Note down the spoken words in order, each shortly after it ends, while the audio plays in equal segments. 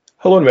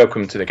Hello and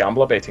welcome to the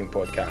Gambla betting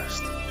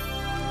podcast.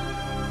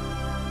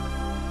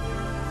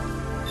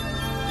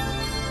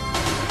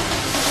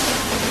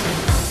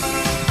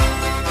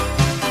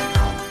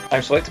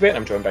 I'm Selectabet and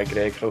I'm joined by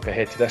Greg to look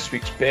ahead to this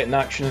week's betting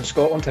action in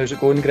Scotland. How's it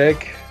going,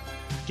 Greg?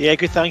 Yeah,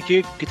 good, thank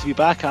you. Good to be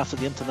back after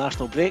the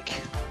international break.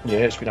 Yeah,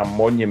 it's been a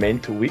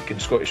monumental week in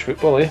Scottish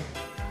football, eh?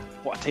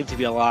 What a time to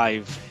be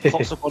alive.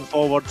 Clocks have gone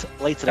forward,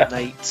 later at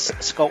night.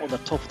 Scotland are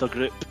top of their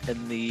group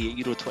in the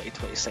Euro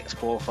 2026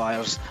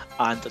 qualifiers,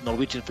 and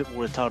Norwegian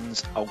football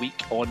returns a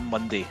week on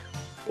Monday.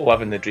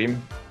 Living the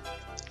dream.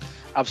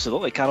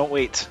 Absolutely, cannot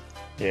wait.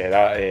 Yeah,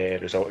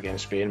 that result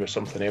against Spain was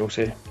something else,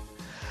 eh?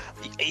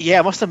 Yeah,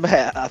 I must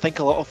admit, I think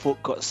a lot of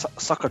folk got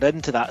suckered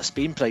into that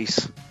Spain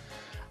price.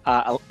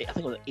 I think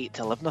it was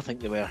 8-11, I think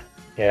they were.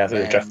 Yeah,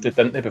 they drifted,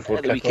 didn't they, before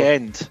at the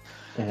weekend.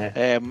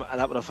 And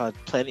that would have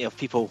had plenty of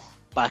people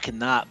back in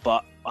that,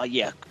 but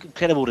yeah,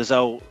 incredible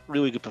result,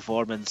 really good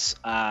performance,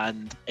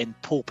 and in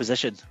pole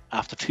position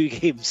after 2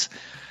 games.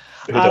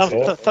 And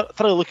I'm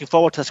thoroughly looking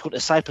forward to us going to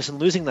Cyprus and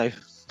losing now.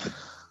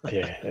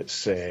 Yeah,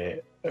 it's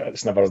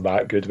never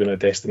that good when a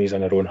destiny's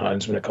in our own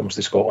hands when it comes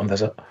to Scotland,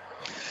 is it?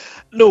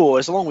 No,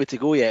 it's a long way to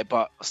go yet,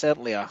 but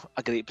certainly a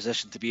great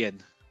position to be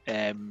in.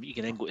 You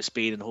can then go to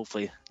Spain and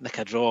hopefully nick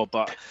a draw,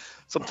 but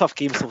some tough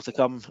games still to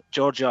come.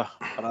 Georgia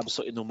are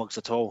absolutely no mugs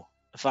at all.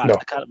 In fact, no.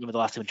 I can't remember the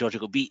last time Georgia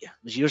got beat. It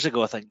was years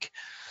ago, I think.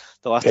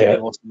 The last time they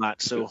lost the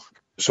match. So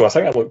I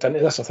think I looked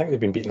into this. I think they've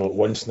been beaten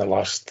once in the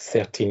last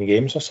 13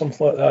 games or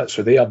something like that.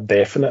 So they are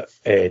definite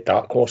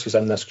dark horses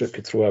in this group.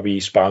 Could throw a wee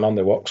spanner in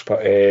the works.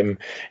 But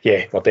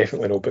yeah, we're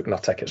definitely not booking our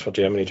tickets for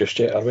Germany just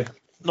yet, are we?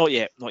 Not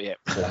yet. Yeah.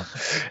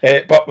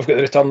 But we've got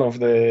the return of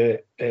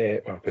the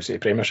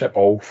Premiership,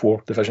 all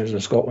 4 divisions in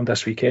Scotland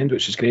this weekend,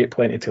 which is great.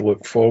 Plenty to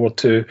look forward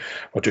to.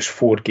 We're just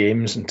 4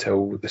 games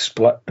until the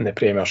split in the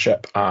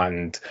Premiership,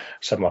 and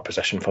similar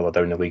position further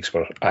down the leagues.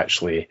 We're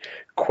actually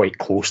quite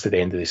close to the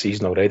end of the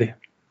season already.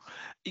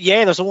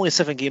 Yeah, there's only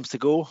 7 games to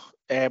go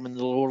in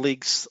the lower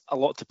leagues. A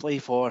lot to play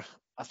for.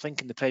 I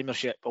think in the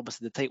Premiership,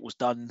 obviously the title's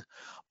done,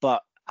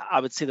 but I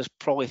would say there's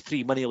probably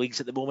 3 money leagues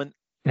at the moment.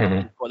 Mm-hmm.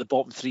 You've got the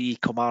bottom 3,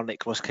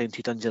 Kilmarnock, Ross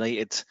County, Dundee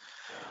United.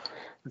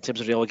 In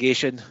terms of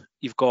relegation,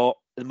 you've got,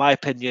 in my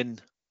opinion,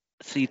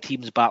 3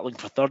 teams battling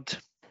for third: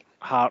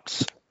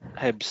 Hearts,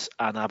 Hibs,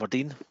 and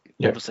Aberdeen.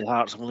 Yep. Obviously,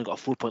 Hearts have only got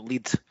a 4-point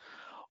lead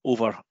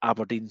over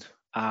Aberdeen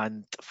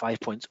and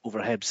 5 points over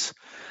Hibs.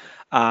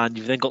 And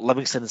you've then got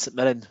Livingston and St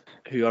Mirren,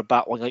 who are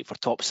battling out for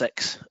top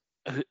 6.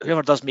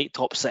 Whoever does make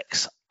top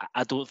 6,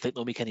 I don't think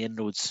they'll make any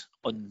inroads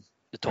on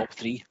the top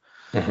 3.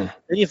 Mm-hmm. Then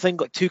you've then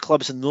got 2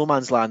 clubs in no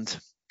man's land.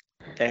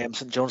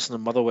 St Johnstone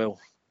and Motherwell,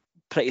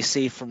 pretty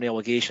safe from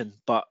relegation,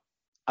 but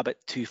a bit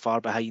too far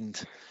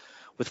behind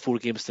with 4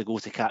 games to go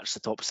to catch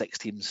the top 6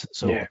 teams.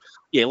 So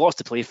yeah, lots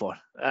to play for,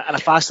 and a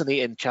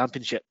fascinating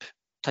championship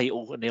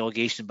title and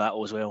relegation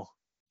battle as well.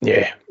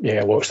 Yeah,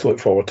 lots to look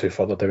forward to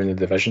further down the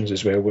divisions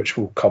as well, which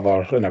we'll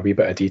cover in a wee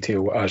bit of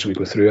detail as we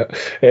go through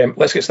it.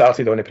 Let's get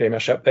started on the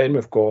Premiership then.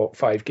 We've got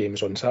 5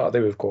 games on Saturday.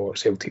 We've got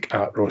Celtic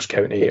at Ross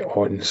County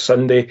on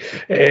Sunday.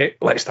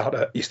 Let's start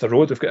at Easter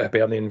Road. We've got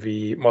Hibernian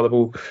v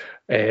Motherwell.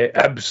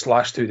 Hibs'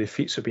 last 2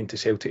 defeats have been to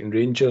Celtic and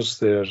Rangers.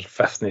 They're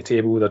 5th in the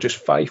table. They're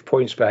just 5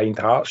 points behind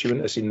Hearts. You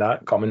wouldn't have seen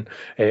that coming,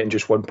 and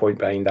just 1 point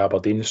behind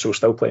Aberdeen. So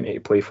still plenty to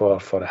play for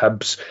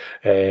Hibs.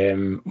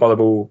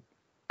 Motherwell,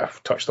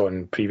 I've touched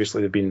on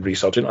previously, they've been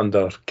resurgent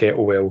under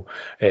Kettlewell.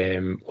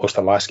 Lost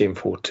their last game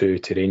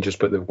 4-2 to Rangers,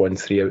 but they've won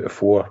 3 out of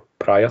 4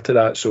 prior to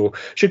that. So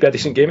should be a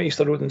decent game at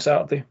Easter Road on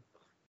Saturday.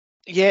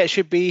 Yeah, it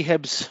should be.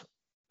 Hibs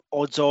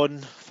odds on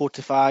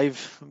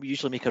 4-5. We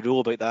usually make a rule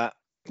about that.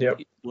 Yep.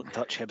 You don't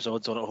touch Hibs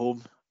odds on at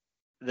home.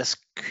 This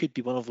could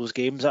be one of those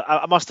games.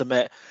 I must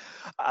admit,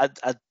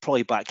 I'd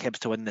probably back Hibs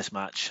to win this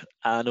match.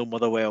 I know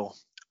Motherwell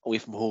away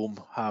from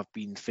home have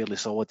been fairly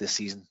solid this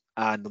season,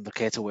 and under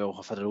Kettlewell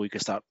have had a really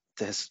good start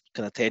to his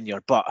kind of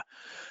tenure, but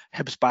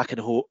Hibs back in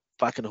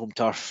the home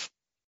turf.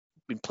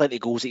 Been plenty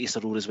of goals at Easter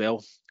Road as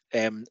well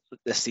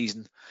this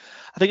season.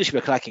 I think it should be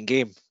a cracking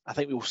game. I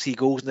think we'll see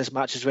goals in this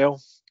match as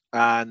well.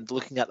 And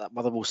looking at that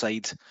Motherwell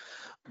side,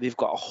 they've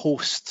got a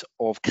host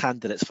of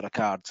candidates for a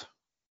card.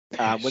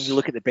 When you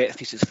look at the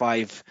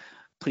Bet365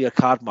 player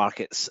card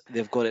markets,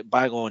 they've got it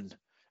bang on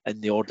in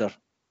the order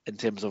in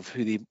terms of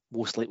who they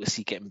most likely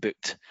see getting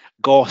booked.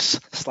 Goss,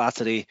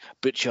 Slattery,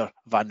 Butcher,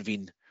 Van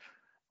Veen,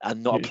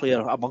 and not a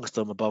player amongst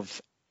them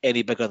above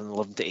any bigger than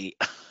 11-8.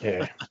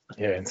 Yeah,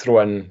 and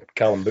throw in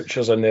Callum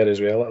Butcher's in there as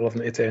well at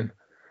 11-10.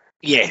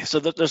 Yeah, so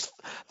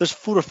there's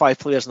 4 or 5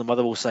 players on the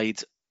Motherwell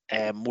side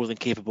more than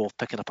capable of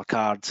picking up a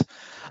card.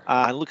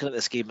 And looking at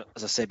this game,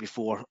 as I said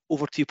before,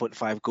 over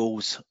 2.5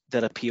 goals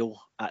did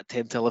appeal at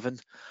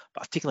 10-11.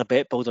 But I've taken a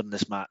bet builder in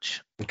this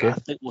match. Okay. I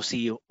think we'll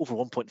see over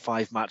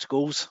 1.5 match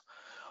goals,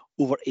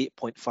 over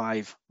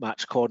 8.5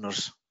 match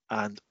corners,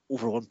 and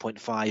over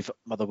 1.5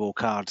 Motherwell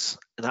cards,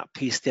 and that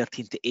pays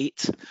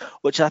 13-8,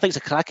 which I think is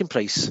a cracking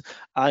price.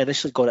 I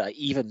initially got it at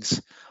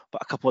evens,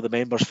 but a couple of the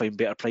members found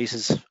better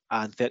prices,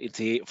 and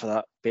 13-8 for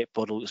that bet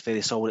builder looks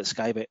very solid at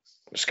Skybet.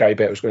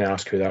 Skybet, I was going to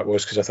ask who that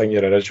was, because I think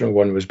your original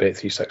one was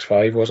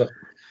Bet365, was it?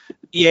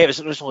 Yeah, it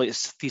was originally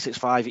it's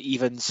 365 at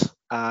evens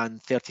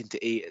and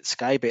 13-8 at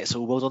Sky Bet.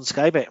 So well done,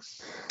 Sky Bet.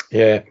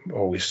 Yeah,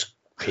 always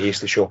pays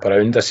to shop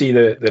around. I see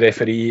the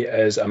referee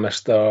is a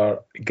Mr.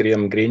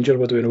 Graham Granger.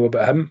 What do we know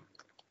about him?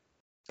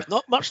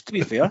 Not much, to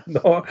be fair.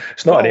 No,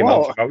 it's not a name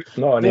I'm lot. familiar,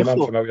 not a name I'm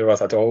No. familiar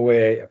with at all.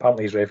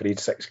 Apparently, he's refereed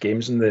 6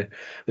 games in the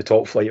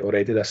top flight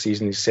already this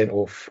season. He's sent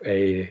off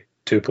 2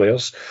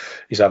 players.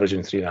 He's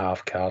averaging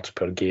 3.5 cards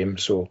per game.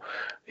 So,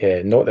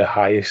 yeah, not the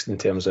highest in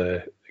terms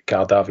of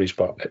card average,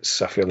 but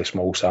it's a fairly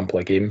small sample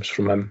of games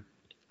from him.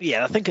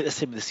 Yeah, I think at this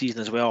time of the season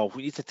as well,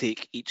 we need to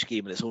take each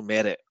game in its own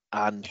merit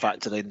and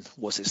factor in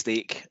what's at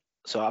stake.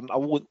 So I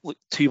won't look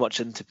too much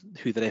into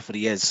who the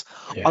referee is,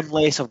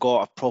 unless I've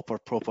got a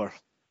proper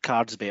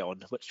cards bet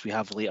on, which we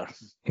have later.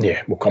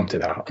 Yeah, we'll come to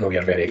that. I know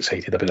you're very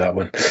excited about that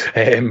one.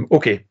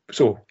 Okay,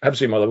 so Hibs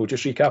v Motherwell,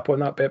 just recap on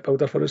that bet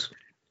builder for us.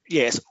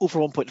 Yes, over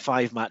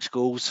 1.5 match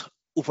goals,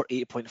 over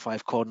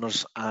 8.5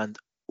 corners, and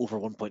over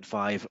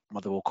 1.5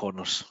 Motherwell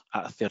corners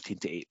at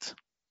 13-8.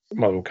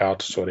 Motherwell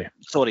cards, sorry.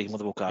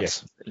 Motherwell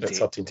cards. Yeah, it's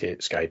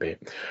 13-8 Sky Bet.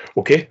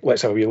 Okay,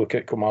 let's have a wee look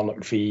at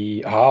Kilmarnock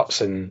v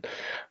Hearts, and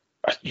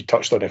you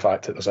touched on the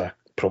fact that there's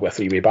probably a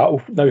 3-way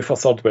battle now for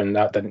third, when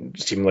that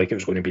didn't seem like it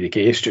was going to be the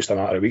case just a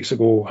matter of weeks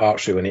ago.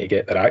 Hearts really need to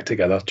get their act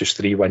together. Just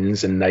 3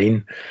 wins in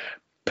 9.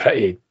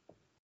 Pretty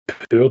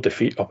poor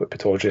defeat up at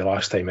Pittodrie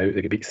last time out.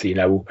 They got beat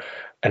 3-0.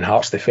 In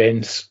Hearts'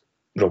 defence,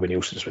 Robbie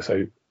Nielsen's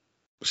without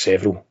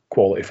several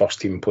quality first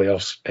team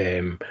players,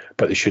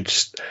 but I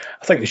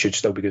think they should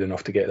still be good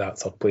enough to get that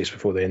third place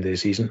before the end of the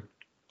season.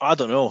 I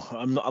don't know.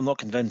 I'm not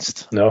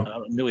convinced. No,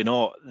 I'm really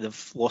not.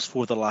 They've lost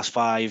 4 of their last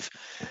 5.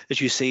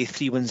 As you say,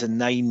 3 wins in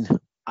 9.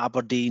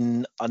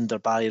 Aberdeen under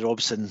Barry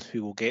Robson,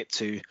 who we'll get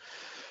to,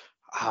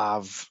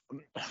 I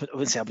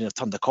wouldn't say Aberdeen have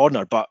turned the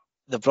corner, but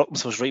they've brought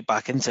themselves right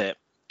back into it.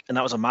 And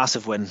that was a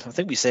massive win. I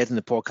think we said in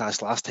the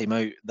podcast last time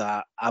out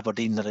that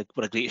Aberdeen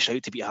were a great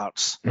shout to beat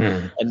Hearts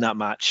in that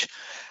match,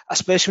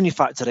 especially when you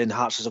factor in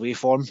Hearts' away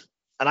form.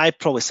 And I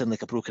probably sound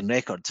like a broken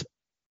record,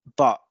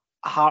 but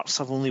Hearts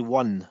have only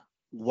won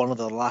one of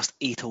their last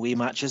 8 away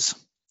matches.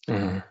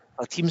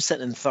 A team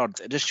sitting in third,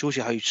 it just shows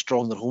you how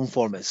strong their home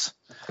form is.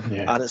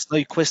 Yeah. And it's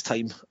now quiz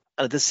time.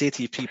 And I did say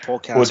to you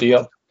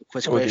pre-podcast,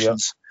 quiz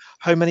questions.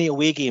 How many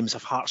away games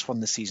have Hearts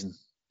won this season?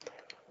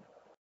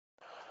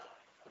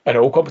 In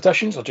all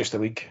competitions or just the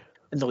league?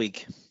 In the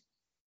league.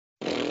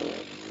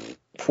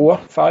 4,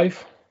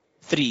 5?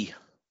 3.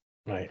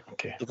 Right,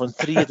 okay. They've won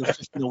 3 of their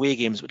 15 away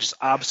games, which is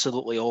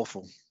absolutely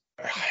awful.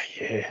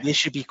 Yeah. They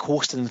should be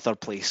coasting in third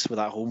place with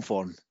that home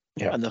form.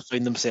 Yeah. And they've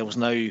found themselves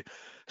now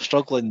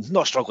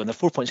not struggling, they're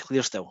 4 points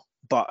clear still.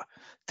 But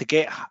to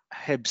get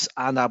Hibs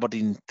and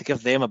Aberdeen, to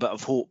give them a bit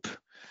of hope,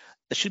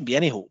 there shouldn't be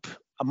any hope.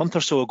 A month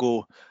or so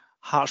ago,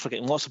 Hearts were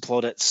getting lots of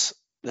plaudits,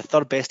 the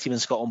third best team in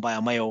Scotland by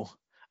a mile,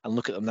 and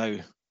look at them now,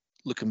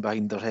 looking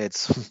behind their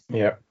heads.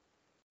 Yeah.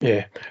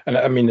 And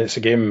I mean, it's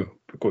a game,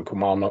 go to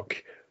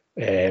Kilmarnock,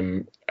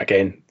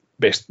 again,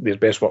 their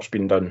best work's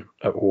been done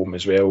at home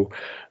as well.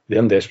 They're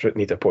in desperate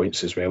need of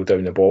points as well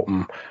down the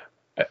bottom.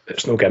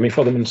 It's no gimme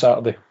for them on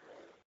Saturday.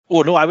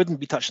 Oh no, I wouldn't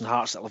be touching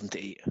Hearts at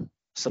 11-8.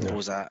 Simple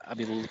as that. I'd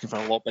be looking for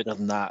a lot bigger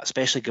than that,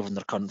 especially given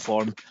their current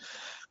form.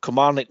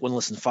 Kilmarnock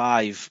winless in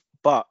 5,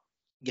 but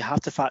you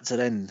have to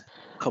factor in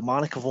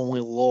Kilmarnock have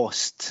only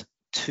lost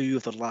 2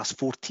 of their last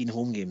 14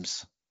 home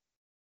games.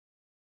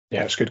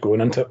 Yeah, it's good going,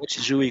 isn't it? Which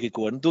is really good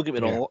going. Don't get me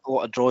wrong, a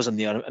lot of draws in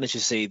there, and as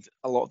you say,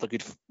 a lot of their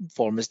good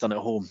form is done at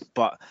home,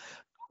 but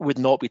would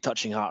not be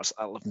touching Hearts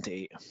at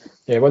 11-8.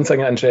 Yeah, one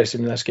thing that interests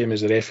me in this game is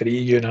the referee,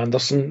 Ewan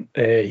Anderson.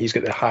 He's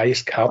got the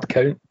highest card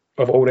count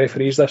of all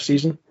referees this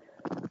season.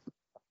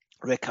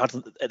 Red card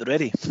at the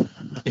ready.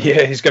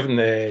 Yeah, he's given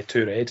the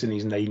 2 reds in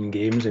his 9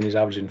 games, and he's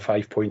averaging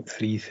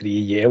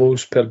 5.33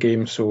 yellows per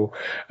game. So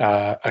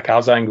a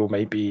cards angle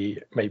might be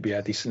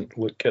a decent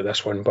look at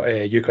this one.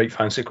 But you quite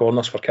fancy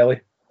corners for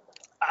Kelly?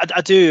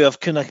 I do. I've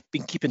kind of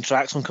been keeping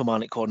tracks on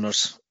Kilmarnock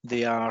corners.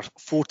 They are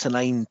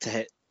 4-9 to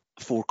hit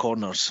 4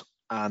 corners,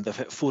 and they've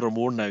hit 4 or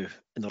more now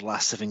in their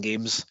last 7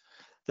 games.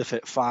 They've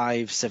hit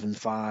 5, 7,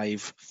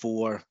 5,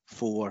 4,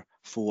 4,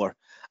 4,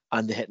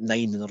 and they hit 9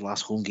 in their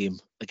last home game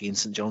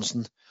against St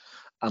Johnstone.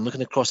 And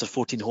looking across their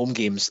 14 home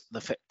games,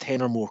 they've hit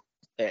 10 or more.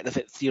 They've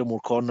hit 3 or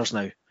more corners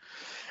now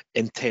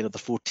in 10 of the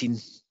 14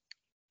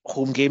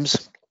 home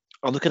games.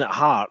 I'm looking at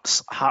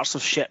Hearts. Hearts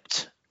have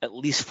shipped at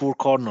least 4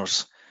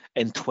 corners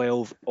in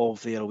 12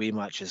 of their away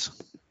matches.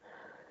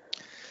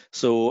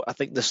 So I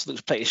think this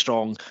looks pretty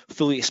strong.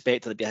 Fully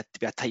expected to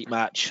be a tight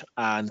match,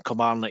 and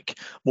Kilmarnock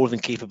more than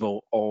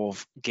capable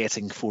of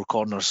getting 4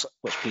 corners,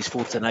 which plays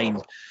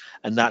 4-9,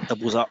 and that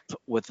doubles up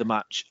with the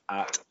match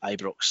at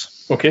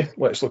Ibrox. Okay,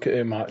 let's look at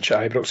the match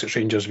at Ibrox. It's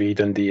Rangers v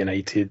Dundee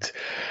United.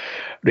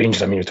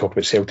 Rangers, I mean, we talk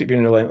about Celtic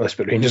being relentless,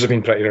 but Rangers have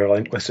been pretty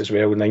relentless as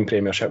well. 9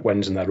 Premiership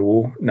wins in a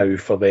row now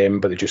for them,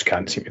 but they just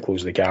can't seem to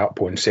close the gap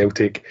on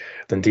Celtic.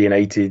 Dundee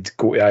United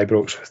go to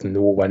Ibrox with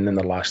no win in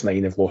their last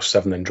 9. They've lost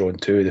 7 and drawn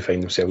 2. They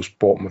find themselves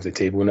bottom of the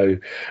table now.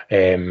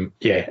 And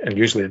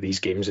usually at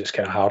these games it's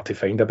kind of hard to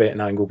find a betting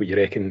angle, but you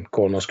reckon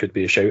corners could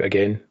be a shout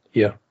again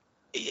here?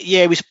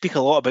 Yeah, we speak a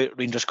lot about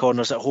Rangers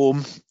corners at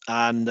home,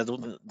 and I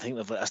don't think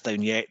they've let us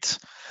down yet.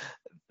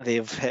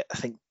 They've hit, I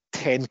think,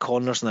 10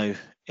 corners now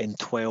in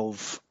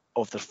 12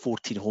 of their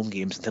 14 home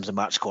games in terms of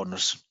match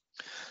corners.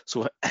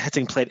 So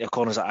hitting plenty of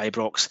corners at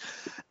Ibrox.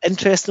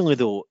 Interestingly,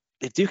 though,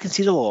 they do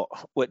concede a lot,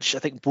 which I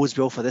think bodes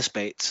well for this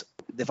bet.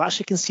 They've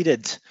actually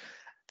conceded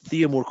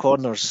 3 or more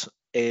corners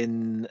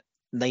in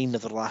 9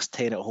 of their last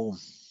 10 at home.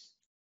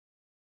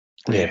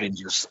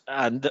 Rangers,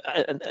 and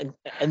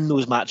in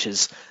those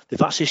matches,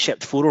 they've actually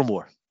shipped 4 or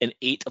more in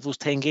 8 of those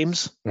 10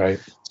 games. Right.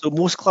 So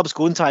most clubs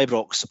going to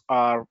Ibrox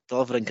are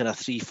delivering kind of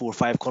 3, 4,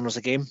 5 corners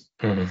a game.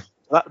 Mm-hmm.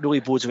 That really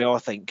bodes well, I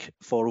think,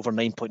 for over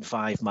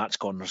 9.5 match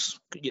corners.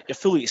 You're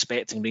fully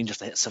expecting Rangers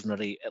to hit 7 or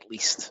 8 at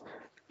least.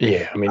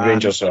 Yeah, I mean,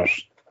 Rangers are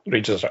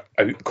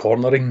out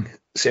cornering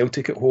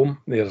Celtic at home.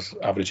 They're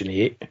averaging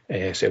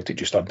 8. Celtic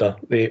just under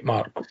the 8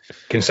 mark.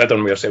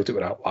 Considering where Celtic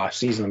were at last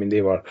season, I mean,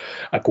 they were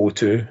a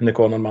go-to in the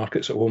corner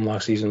markets at home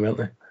last season, weren't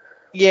they?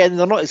 Yeah, and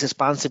they're not as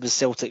expansive as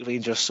Celtic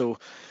Rangers, so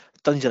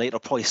Dundee United will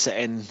probably sit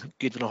in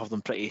good when I have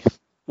them pretty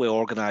well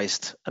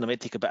organised, and it might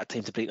take a bit of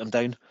time to break them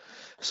down.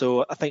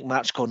 So I think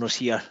match corners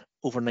here,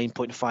 over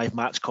 9.5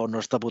 match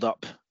corners doubled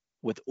up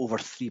with over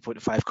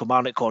 3.5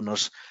 Kilmarnock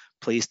corners,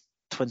 plays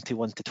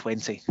 21 to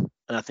 20,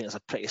 and I think it's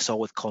a pretty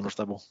solid corners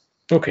double.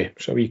 Okay,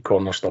 so we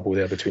corners double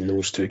there between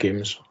those 2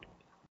 games.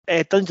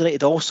 Dundee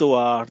United also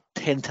are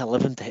 10 to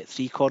 11 to hit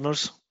 3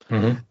 corners.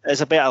 Mm-hmm.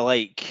 It's a bit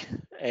alike.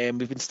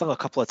 We've been stung a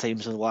couple of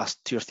times in the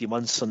last 2 or 3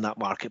 months on that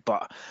market,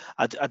 but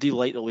I do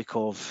like the look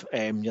of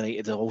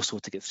United also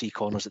to get 3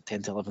 corners at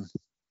 10 to 11.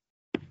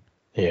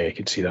 Yeah, you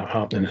could see that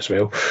happening as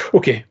well.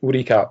 Okay, we'll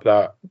recap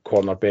that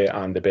corner bet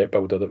and the bet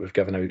builder that we've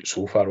given out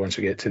so far once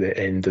we get to the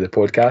end of the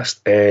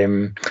podcast.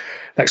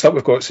 Next up,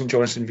 we've got St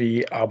Johnstone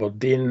v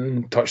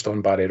Aberdeen. Touched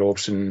on Barry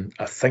Robson.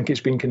 I think it's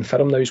been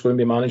confirmed now he's going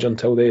to be manager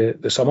until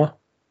the summer.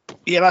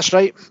 Yeah, that's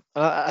right.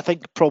 I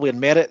think probably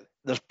in merit,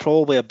 there's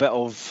probably a bit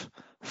of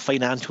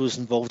financials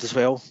involved as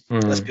well.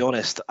 Let's be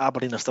honest,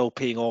 Aberdeen are still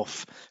paying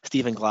off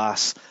Stephen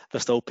Glass.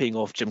 They're still paying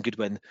off Jim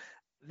Goodwin.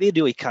 They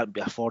really can't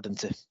be affording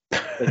to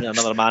bring in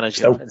another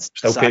manager.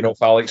 Still paying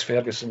off Alex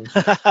Ferguson.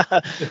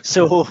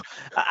 So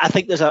I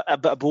think there's a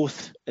bit of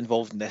both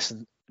involved in this,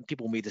 and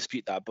people may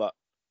dispute that, but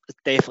it's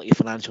definitely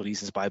financial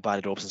reasons why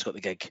Barry Robson's got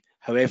the gig.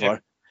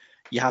 However,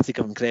 you have to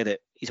give him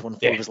credit. He's won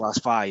 4 of his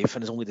last 5,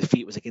 and his only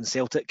defeat was against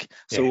Celtic.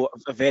 So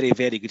a very,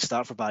 very good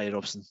start for Barry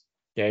Robson.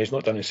 Yeah, he's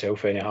not done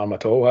himself any harm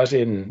at all, has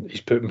he? And he's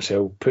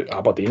put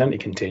Aberdeen into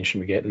contention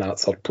with getting that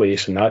 3rd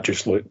place, and that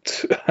just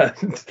looked. I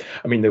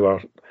mean, they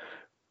were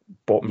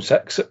bottom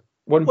 6 at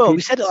one point. Well,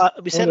 we said it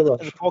in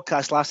the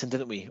podcast last time,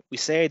 didn't we? We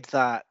said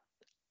that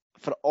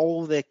for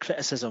all the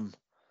criticism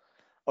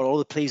or all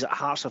the praise that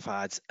Hearts have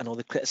had and all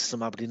the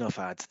criticism Aberdeen have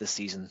had this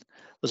season,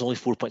 there's only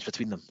 4 points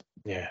between them.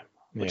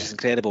 Which is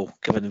incredible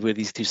given where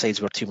these 2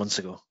 sides were 2 months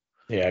ago.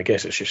 Yeah, I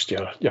guess it's just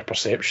your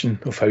perception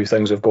of how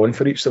things have gone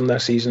for each of them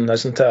this season,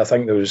 isn't it? I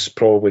think there was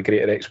probably not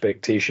greater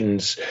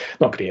expectations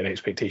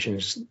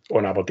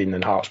on Aberdeen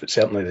than Hearts, but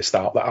certainly the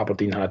start that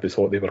Aberdeen had, we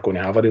thought they were going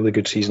to have a really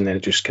good season, then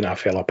it just kind of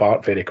fell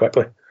apart very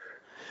quickly.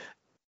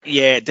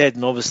 Yeah, it did,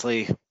 and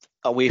obviously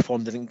away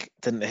form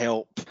didn't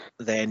help.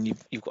 Then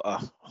you've got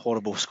a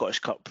horrible Scottish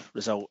Cup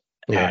result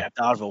at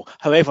Darvel.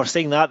 However,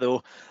 saying that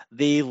though,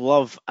 they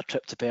love a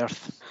trip to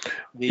Perth.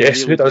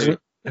 Yes, who doesn't?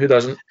 Who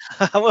doesn't?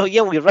 Well,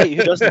 you're right.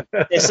 Who doesn't?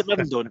 St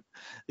Mirren don't.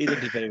 They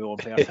don't do very well in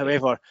Perth.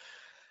 However,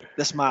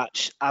 this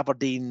match,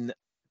 Aberdeen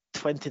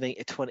 29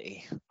 to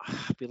 20.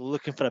 I've been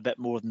looking for a bit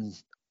more than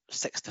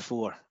 6 to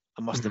 4.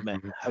 I must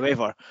admit.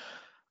 However,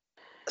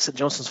 St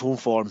Johnstone's home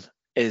form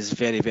is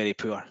very, very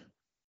poor.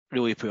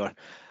 Really poor.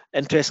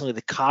 Interestingly,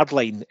 the card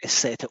line is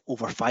set at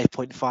over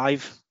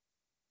 5.5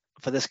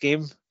 for this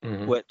game,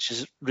 which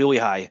is really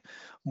high.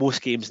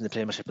 Most games in the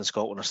Premiership in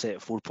Scotland are set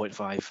at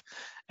 4.5,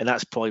 and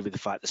that's probably with the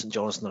fact that St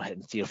Johnstone are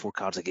hitting 3 or 4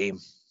 cards a game.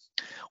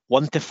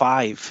 1 to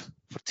 5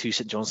 for 2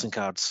 St Johnstone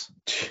cards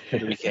for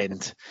the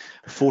weekend.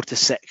 4 to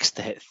 6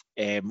 to hit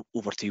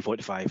over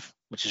 2.5,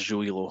 which is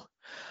really low.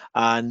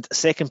 And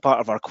second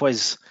part of our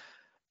quiz,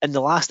 in the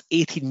last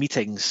 18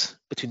 meetings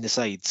between the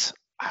sides,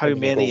 how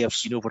many have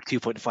been over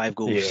 2.5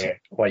 goals? Yeah,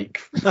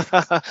 like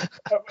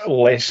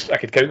less. I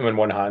could count them in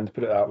one hand,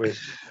 put it that way.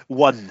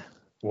 One.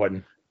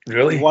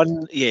 Really?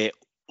 One, yeah.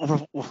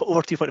 Over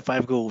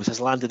 2.5 goals has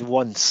landed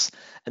once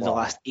in the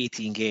last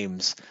 18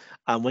 games.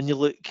 And when you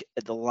look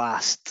at the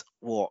last,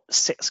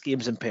 6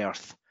 games in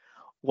Perth,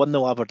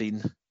 1-0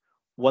 Aberdeen,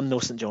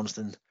 1-0 St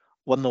Johnstone,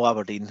 1-0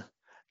 Aberdeen,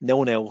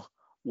 0-0,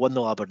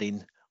 1-0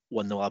 Aberdeen,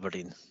 1-0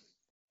 Aberdeen.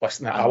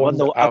 Listen,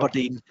 1-0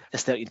 Aberdeen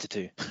is 13 to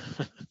 2.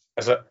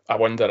 Is it? I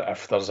wonder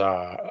if there's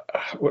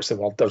what's the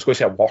word? I was going to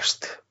say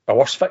a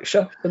worse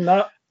fixture than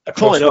that.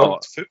 Probably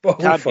not. Football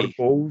Can't for be.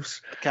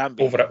 goals Can't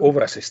be.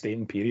 over a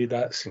sustained period.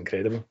 That's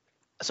incredible.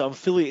 So I'm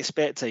fully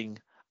expecting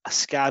a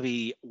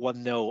scabby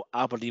 1-0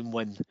 Aberdeen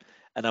win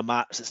in a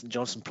match that St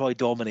Johnstone probably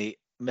dominate,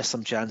 miss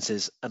some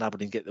chances, and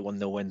Aberdeen get the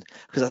 1-0 win.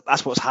 Because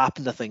that's what's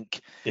happened, I think.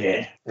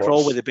 Yeah.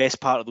 Probably the best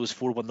part of those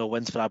 4 1-0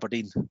 wins for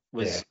Aberdeen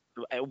was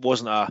it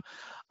wasn't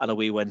an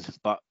away win,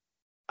 but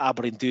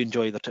Aberdeen do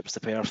enjoy their trips to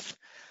Perth.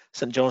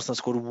 St Johnstone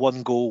scored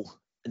 1 goal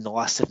in the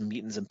last 7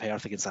 meetings in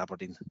Perth against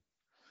Aberdeen.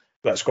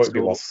 That's got to be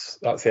worth,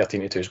 that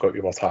 13-2 has got to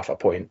be worth half a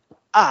point.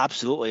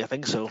 Absolutely, I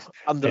think so.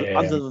 Under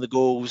the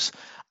goals,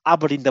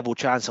 Aberdeen double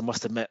chance, I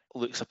must admit,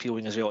 looks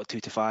appealing as well at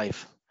 2-5.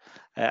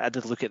 I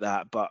did look at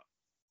that, but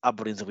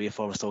Aberdeen's away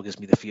form still gives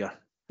me the fear.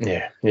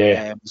 Yeah.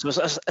 So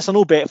it's a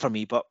no bet for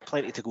me, but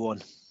plenty to go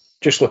on.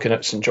 Just looking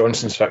at St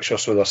Johnstone's fixture,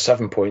 so they're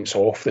 7 points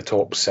off the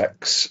top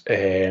 6.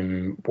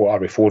 What are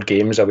we, 4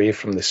 games away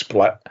from the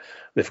split?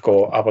 They've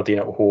got Aberdeen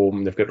at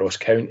home, they've got Ross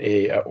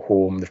County at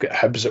home, they've got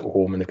Hibs at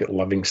home, and they've got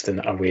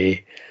Livingston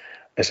away.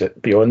 Is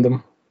it beyond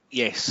them?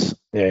 Yes.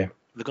 Yeah.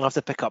 They're going to have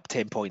to pick up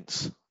 10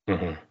 points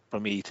for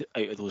me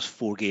out of those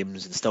 4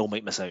 games and still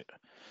might miss out.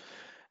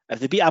 If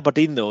they beat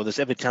Aberdeen, though, there's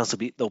every chance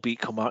they'll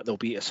beat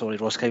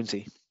Ross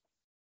County.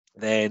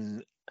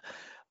 Then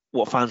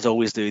what fans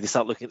always do, they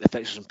start looking at the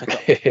fixtures and pick up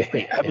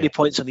how many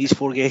points on these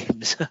 4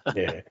 games.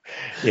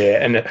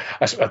 Yeah, and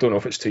I don't know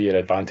if it's to your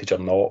advantage or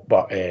not,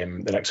 but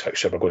the next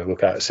fixture we're going to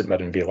look at is St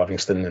Mirren v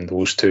Livingston, and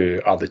those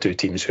two are the 2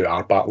 teams who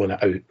are battling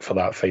it out for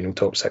that final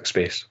top 6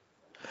 space.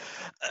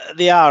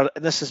 They are,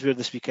 and this is where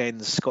this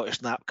weekend's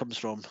Scottish nap comes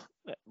from.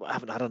 I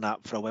haven't had a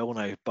nap for a while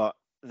now, but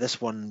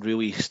this one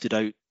really stood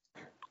out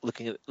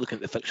looking at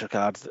the fixture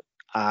card.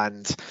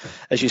 And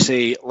as you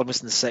say,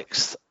 Livingston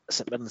 6th,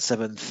 St Mirren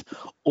 7th,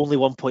 only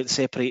 1 point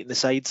separating the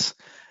sides.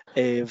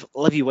 If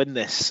Livy win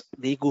this,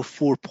 they go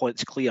 4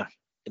 points clear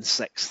in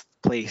 6th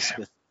place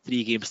with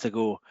 3 games to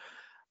go.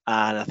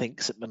 And I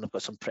think St Mirren have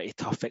got some pretty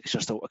tough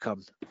fixtures still to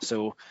come.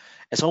 So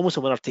it's almost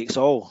a winner takes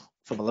all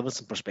from a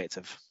Livingston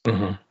perspective.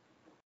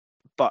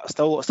 But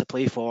still lots to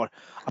play for.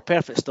 A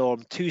perfect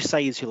storm, 2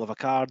 sides who'll have a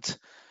card.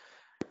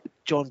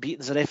 John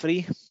Beaton's a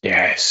referee.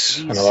 Yes,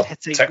 he's another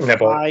hitting tick in the 5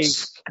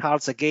 box.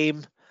 cards a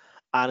game,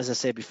 and as I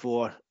said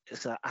before,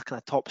 it's a kind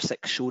of top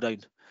 6 showdown.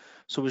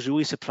 So I was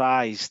really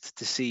surprised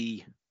to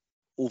see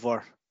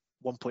over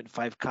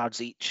 1.5 cards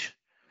each,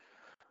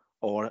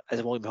 or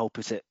as William Hill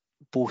put it,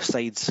 both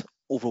sides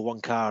over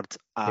 1 card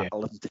at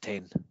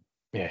 11-10.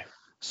 Yeah.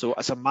 So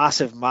it's a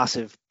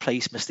massive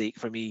price mistake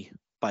for me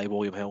by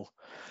William Hill.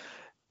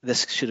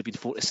 This should have been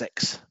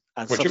 4-6,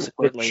 and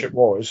subsequently, which it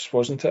was,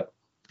 wasn't it?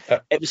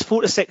 It was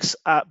 4-6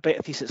 at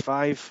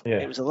Bet365. Yeah.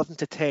 It was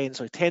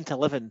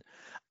 10-11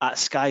 at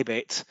Sky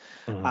Bet,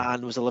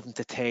 and was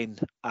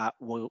 11-10 at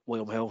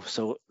William Hill.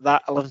 So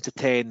that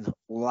 11-10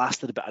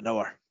 lasted about an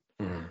hour,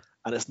 and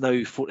it's now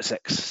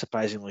 4-6.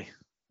 Surprisingly,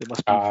 they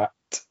must be at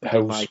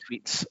Hills. My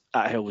tweets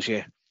at Hills.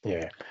 Yeah.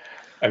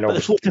 And but the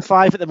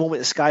 4-5 at the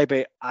moment at Sky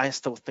Bet, I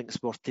still think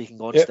it's worth taking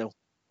on still.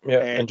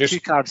 And just 2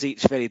 cards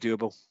each, very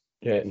doable.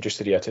 Yeah, and just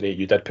to reiterate,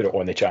 you did put it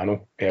on the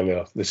channel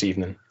earlier this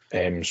evening,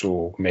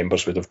 so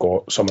members would have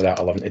got some of that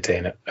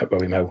 11-10 at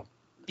William Hill.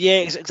 Yeah,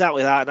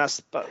 exactly that. And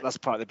that's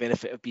part of the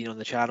benefit of being on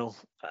the channel.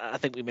 I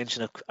think we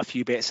mentioned a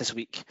few bets this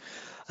week,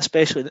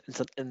 especially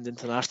in the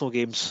international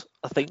games.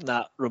 I think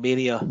that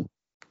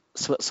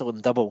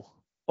Romania-Switzerland double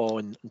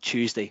on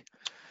Tuesday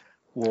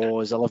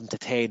was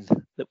 11-10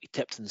 that we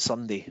tipped on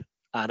Sunday,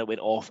 and it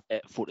went off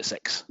at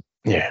 4-6.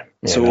 Yeah,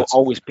 so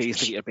always pays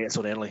to get your bets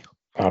on early.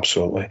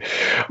 Absolutely.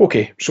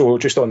 Okay, so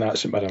just on that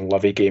St Mirren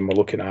Livy game, we're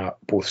looking at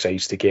both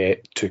sides to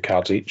get 2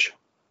 cards each.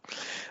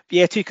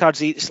 Yeah, 2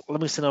 cards each.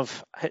 Livingston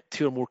have hit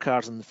 2 or more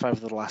cards in 5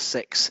 of the last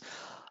 6.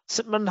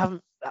 St Mirren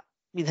haven't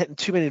been hitting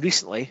too many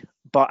recently,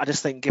 but I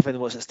just think given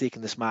what's at stake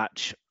in this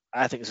match,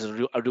 I think this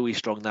is a really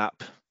strong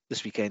nap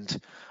this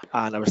weekend,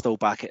 and I was still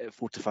back at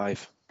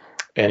 4-5.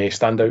 Any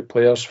standout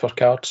players for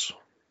cards?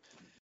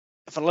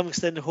 For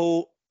Livingston,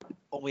 Ho,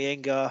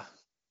 Omoyenga,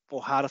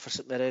 O'Hara for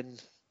St Mirren.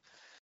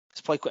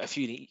 There's probably quite a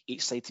few in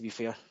each side, to be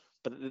fair,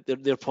 but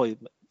they're probably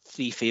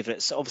 3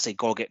 favourites. Obviously,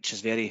 Gogic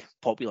is very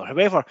popular.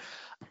 However,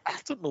 I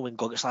don't know when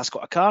Gogic last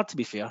got a card, to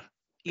be fair.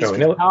 He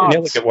nearly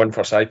got one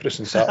for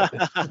Cyprus on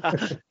Saturday.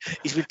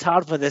 He's been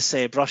tarred with this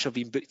brush of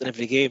being booked in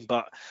every game,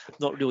 but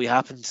not really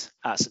happened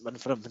at St Mirren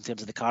for him in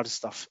terms of the card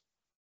stuff.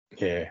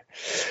 Yeah.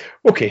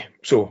 Okay,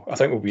 so I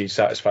think we'll be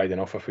satisfied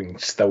enough if we can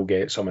still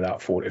get some of that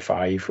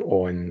 4-5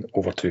 on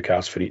over 2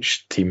 cards for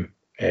each team,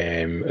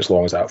 as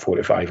long as that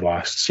 4-5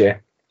 lasts, yeah?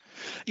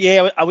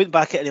 Yeah, I wouldn't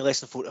back it any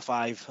less than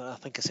 4-5. I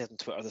think I said on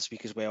Twitter this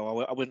week as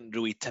well. I wouldn't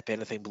really tip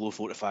anything below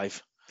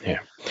 4-5. Yeah.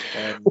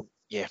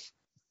 Yeah.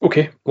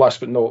 Okay,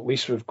 last but not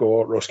least, we've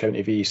got Ross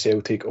County v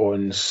Celtic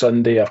on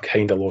Sunday. I've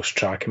kind of lost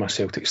track of my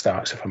Celtic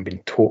stats, if I'm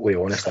being totally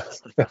honest.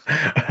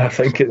 I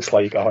think it's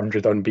like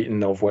 100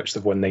 unbeaten, of which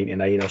they've won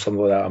 99 or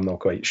something like that. I'm not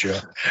quite sure.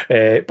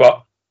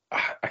 But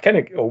I kind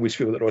of always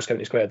feel that Ross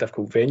County is quite a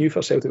difficult venue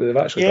for Celtic, but they've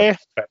actually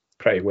done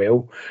pretty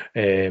well.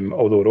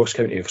 Although Ross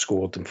County have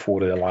scored in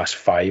 4 of the last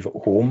 5 at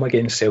home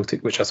against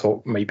Celtic, which I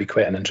thought might be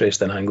quite an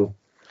interesting angle.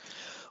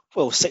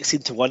 Well,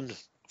 16-1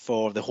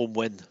 for the home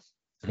win.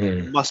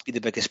 Must be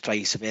the biggest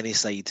price of any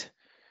side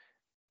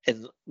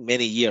in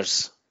many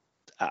years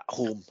at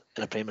home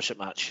in a Premiership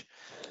match.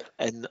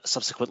 And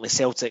subsequently,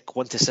 Celtic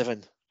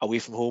 1-7 away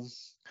from home.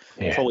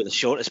 Probably the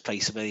shortest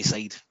price of any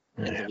side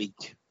in the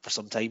league for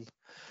some time.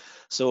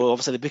 So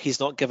obviously the bookie's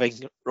not giving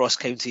Ross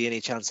County any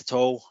chance at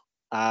all.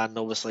 and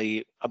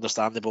obviously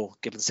understandable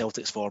given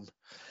Celtic's form.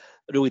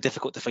 Really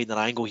difficult to find an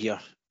angle here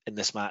in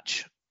this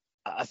match.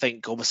 I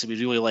think obviously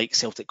we really like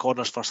Celtic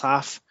corners first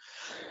half.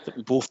 That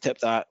we both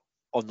tipped that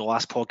on the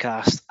last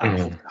podcast at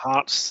home to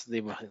Hearts.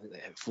 They were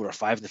 4 or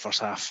 5 in the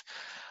first half,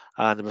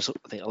 and there was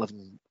I think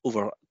 11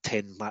 over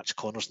 10 match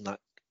corners in that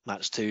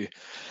match too.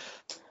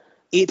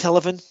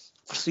 8-11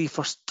 for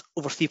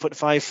over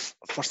 3.5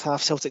 first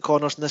half Celtic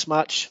corners in this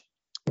match.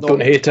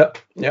 Don't hate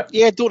it.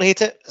 Yeah, don't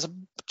hate it. It's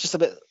just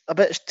a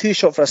bit too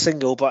short for a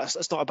single, but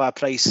it's not a bad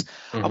price.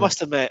 I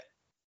must admit,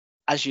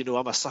 as you know,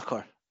 I'm a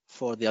sucker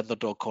for the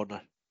underdog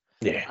corner.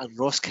 Yeah. And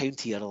Ross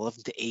County are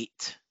 11-8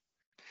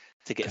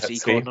 to get three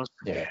three corners.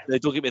 Yeah. Now,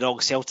 don't get me wrong,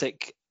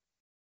 Celtic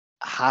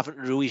haven't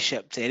really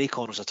shipped any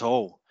corners at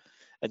all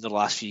in the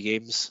last few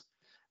games.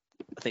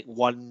 I think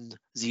 1-0,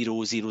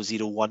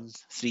 0-0,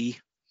 1-3.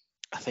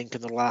 I think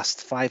in the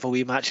last 5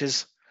 away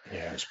matches.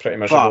 Yeah, it's pretty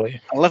miserable.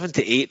 But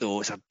 11-8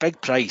 though, it's a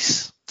big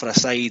price for a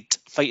side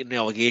fighting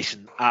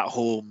relegation at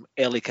home,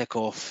 early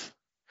kickoff.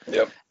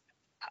 Yep.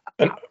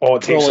 And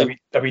it takes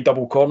a wee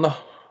double corner.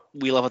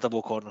 We love a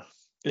double corner.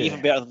 Yeah.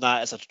 Even better than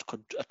that is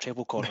a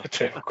treble corner. A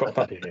treble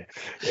corner,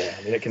 yeah.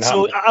 I mean, it can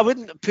happen. So I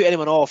wouldn't put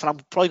anyone off, and I'm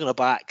probably going to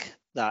back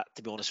that,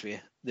 to be honest with you,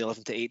 the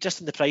 11-8, just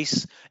in the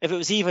price. If it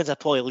was evens, I'd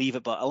probably leave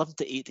it, but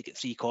 11-8 to get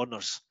 3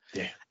 corners.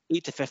 Yeah.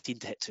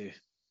 8-15 to hit 2.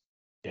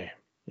 Yeah,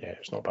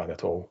 it's not bad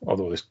at all.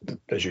 Although,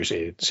 as you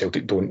say,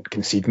 Celtic don't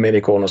concede many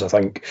corners. I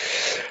think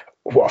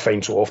what I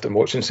find so often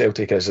watching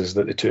Celtic is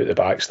that the two at the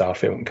back,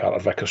 Starfelt and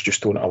Carter-Vickers,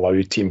 just don't allow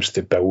teams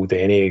to build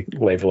any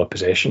level of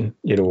possession,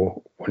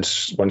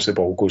 once the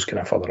ball goes kind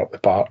of further up the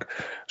park.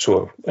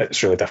 So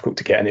it's really difficult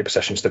to get any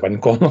positions to win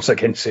corners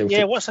against Celtic.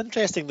 Yeah, what's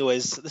interesting though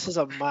is this is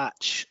a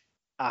match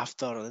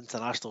after an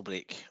international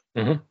break.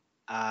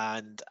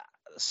 And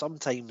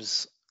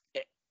sometimes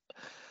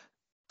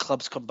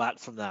clubs come back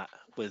from that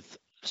with,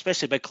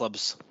 especially big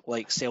clubs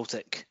like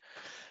Celtic,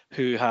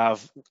 who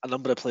have a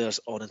number of players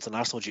on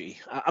international duty.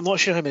 I'm not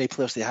sure how many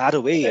players they had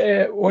away.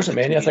 It wasn't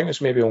many. I think it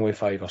was maybe only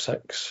 5 or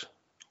 6.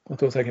 I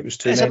don't think it was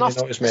too many,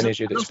 not as many as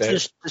you'd expect.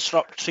 It's enough to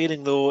disrupt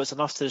training, though. It's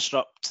enough to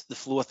disrupt the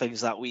flow of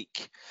things that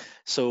week.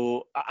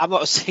 So I'm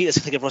not saying it's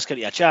going to give Ross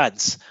County a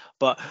chance,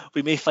 but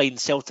we may find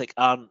Celtic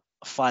aren't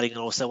firing on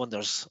all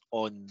cylinders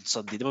on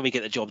Sunday. They may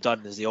get the job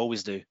done, as they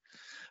always do,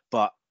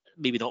 but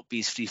maybe not be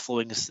as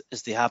free-flowing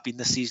as they have been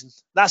this season.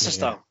 That's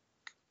just a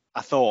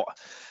thought.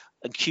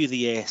 And cue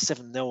the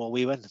 7-0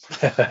 away win.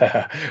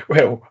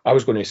 Well, I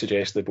was going to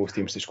suggest that both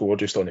teams to score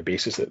just on the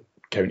basis that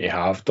County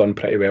have done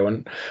pretty well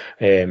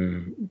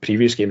in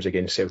previous games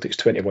against Celtic's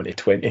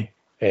 21-20.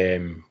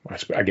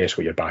 I guess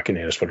what you're backing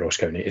there is for Ross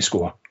County to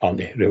score, aren't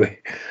they, really?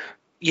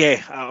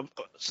 Yeah,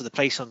 so the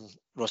price on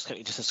Ross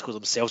County just to score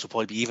themselves will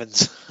probably be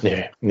evens.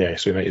 Yeah,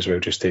 so we might as well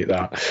just take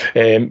that.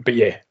 But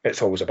yeah,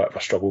 it's always a bit of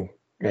a struggle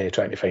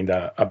trying to find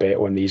a bet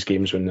on these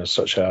games when there's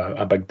such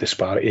a big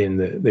disparity in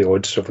the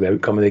odds of the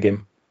outcome of the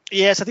game.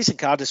 Yeah, it's a decent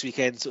card this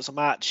weekend, so it's a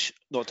match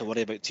not to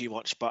worry about too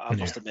much, but I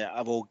must admit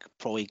I will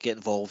probably get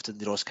involved in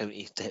the Ross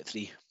County to hit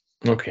 3.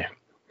 Okay.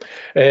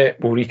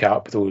 We'll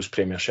recap those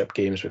Premiership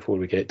games before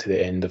we get to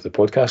the end of the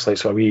podcast.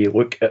 Let's have a wee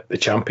look at the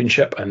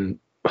Championship and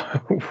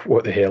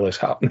what the hell is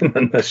happening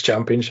in this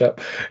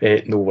Championship.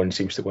 No one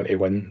seems to want to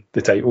win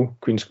the title.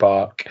 Queen's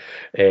Park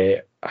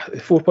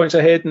 4 points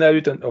ahead now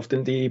of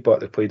Dundee, but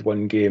they played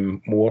one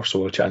game more,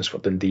 so a chance for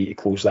Dundee to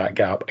close that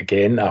gap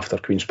again after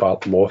Queen's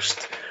Park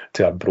lost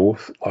to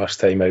Arbroath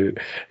last time out.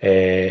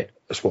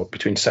 There's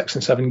between 6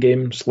 and 7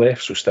 games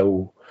left, so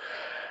still,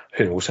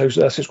 who knows how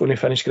this is going to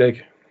finish,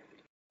 Greg?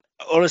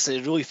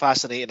 Honestly, really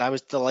fascinating. I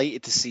was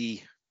delighted to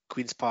see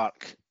Queen's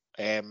Park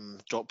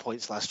drop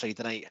points last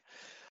Friday night.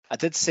 I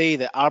did say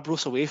that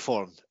Arbroath's away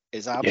form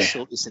is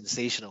absolutely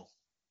sensational,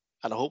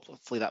 and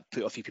hopefully that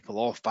put a few people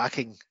off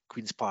backing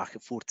Queen's Park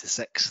at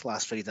 4-6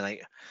 last Friday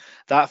night.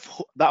 That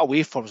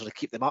away form is going to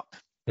keep them up.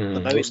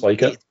 Looks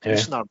like it.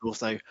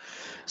 Arbroath now,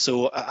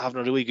 so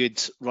having a really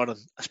good run,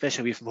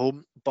 especially away from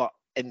home. But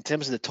in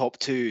terms of the top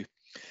 2,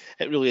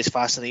 it really is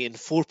fascinating.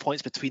 4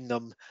 points between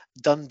them.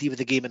 Dundee with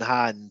the game in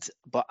hand.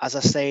 But as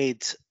I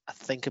said, I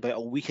think about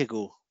a week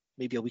ago,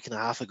 maybe a week and a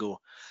half ago,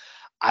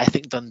 I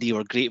think Dundee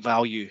were great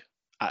value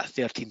at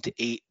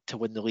 13-8 to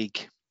win the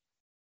league.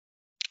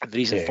 And the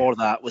reason for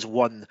that was,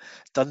 one,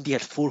 Dundee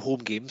had 4 home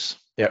games,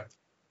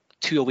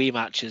 2 away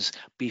matches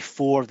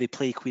before they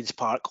play Queen's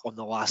Park on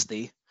the last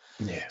day.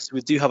 Yeah. So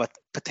we do have a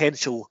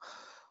potential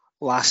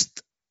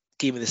last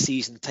game of the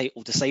season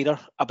title decider,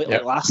 a bit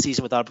like last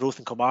season with Arbroath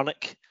and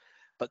Kilmarnock.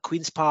 But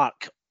Queen's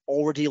Park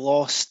already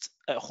lost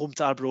at home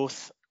to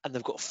Arbroath, and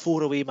they've got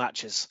 4 away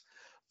matches.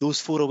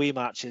 Those 4 away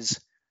matches,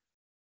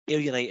 Ayr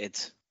United,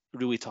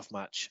 really tough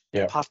match.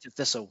 Partick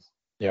Thistle,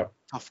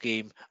 tough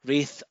game.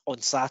 Wraith on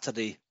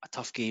Saturday, a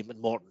tough game,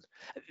 and Morton.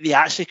 They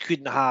actually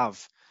couldn't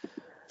have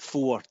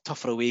 4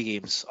 tougher away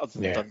games other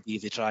than Dundee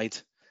if they tried.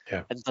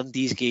 And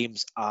Dundee's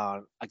games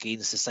are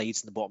against the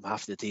sides in the bottom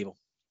half of the table.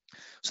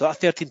 So that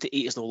 13-8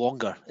 is no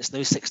longer. It's now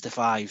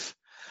 6-5.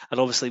 And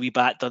obviously we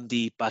backed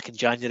Dundee back in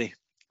January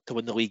to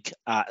win the league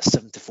at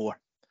 7-4.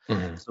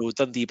 So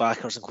Dundee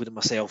backers, including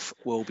myself,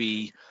 will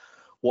be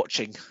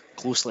watching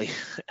closely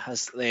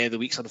as the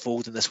weeks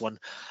unfold in this one.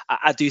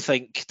 I do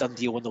think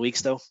Dundee will win the league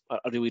still. I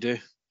really do.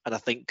 And I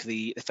think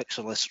the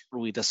fixture list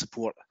really does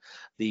support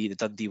the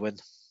Dundee win.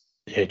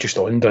 Yeah, just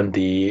on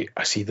Dundee,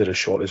 I see they're as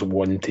short as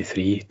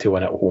 1-3 to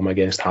win at home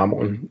against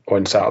Hamilton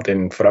on Saturday.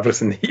 And for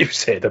everything that you've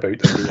said about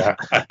Dundee,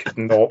 I could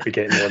not be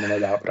getting on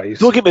at that price.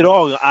 Don't get me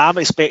wrong, I'm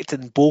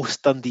expecting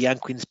both Dundee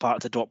and Queen's Park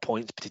to drop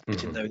points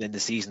between now and the end of the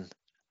season.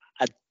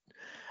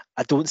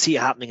 I don't see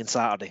it happening on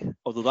Saturday,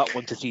 although that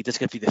 1-3 does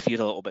give you the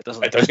fear a little bit,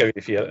 doesn't it? It does give you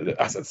the fear.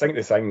 I think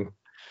the thing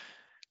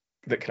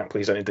that kind of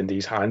plays into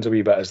Dundee's hands a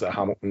wee bit is that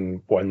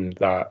Hamilton won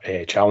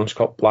that Challenge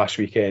Cup last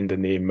weekend,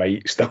 and they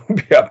might still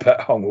be a bit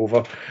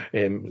hungover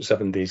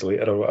 7 days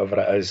later or whatever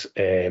it is.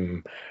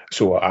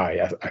 So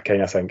I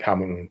kind of think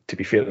Hamilton, to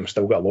be fair to them,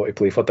 still got a lot to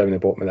play for down the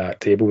bottom of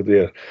that table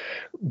there.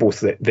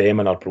 Both them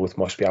and Arbroath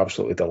must be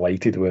absolutely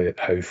delighted with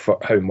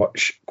how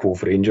much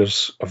Cove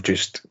Rangers have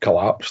just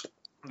collapsed.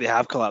 They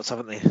have collapsed,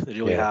 haven't they? They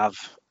really have.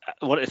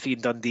 1-3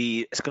 in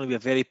Dundee. It's going to be a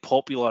very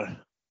popular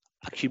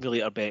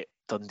accumulator bet.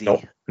 Dundee.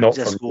 Not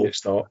for me,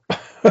 it's not.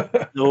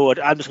 No,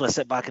 I'm just going to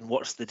sit back and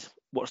watch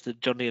the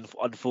journey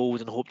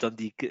unfold and hope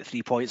Dundee get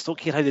 3 points. Don't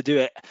care how they do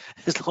it,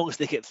 as long as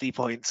they get 3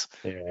 points.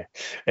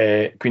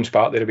 Yeah. Queen's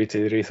Park, they'll be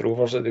to the Wraith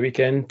Rovers at the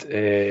weekend.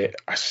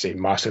 I say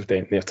massive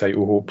dent in their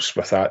title hopes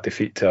with that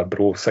defeat to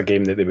Arbroath, a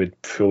game that they would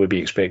fully be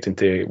expecting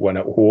to win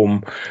at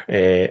home.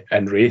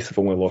 And Wraith have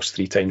only lost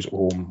 3 times at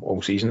home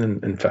all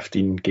season in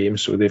 15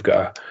 games, so they've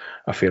got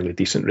a fairly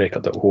decent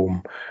record at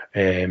home.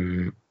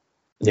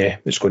 Yeah,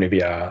 it's going to be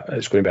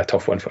a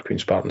tough one for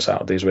Queen's Park on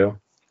Saturday as well.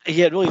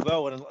 Yeah, really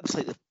well. And I'd just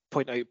like to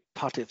point out,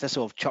 Partick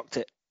Thistle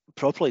have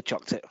properly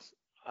chucked it.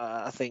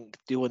 I think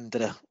Doolan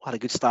had a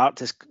good start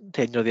to his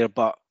tenure there,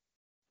 but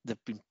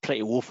they've been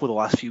pretty woeful the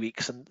last few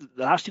weeks, and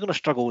they're actually going to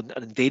struggle and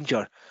in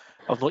danger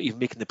of not even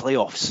making the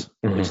playoffs,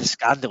 which is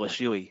scandalous,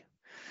 really.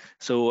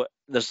 So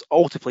there's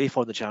all to play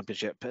for in the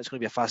Championship. It's going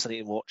to be a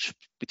fascinating watch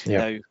between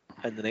now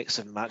and the next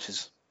 7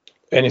 matches.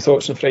 Any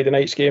thoughts on Friday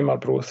night's game,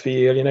 Arbroath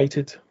v Ayr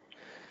United?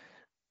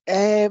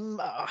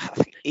 I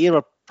think Ayr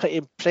were pretty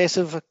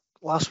impressive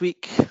last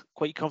week.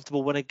 Quite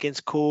comfortable win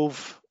against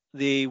Cove.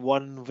 They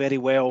won very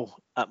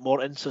well at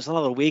Morton, so it's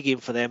another away game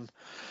for them.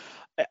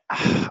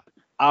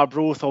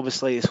 Arbroath,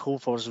 obviously, his home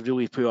form is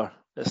really poor.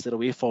 It's their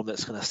away form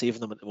that's kind of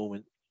saving them at the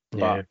moment.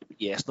 But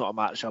yeah, it's not a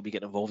match I'll be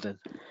getting involved in.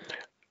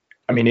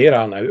 I mean, Ayr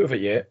aren't out of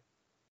it yet.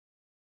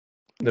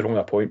 They're only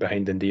a point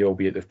behind Dundee,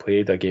 albeit they've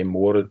played a game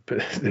more.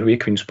 But the way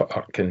Queen's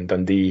Park and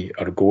Dundee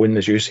are going,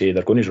 as you say,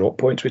 they're going to drop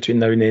points between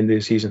now and the end of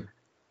the season.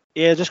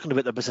 Yeah, just going to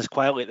put their business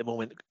quietly at the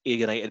moment, Ayr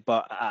United,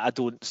 but I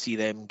don't see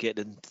them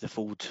getting into the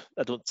fold.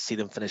 I don't see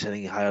them finishing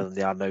any higher than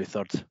they are now,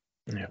 third.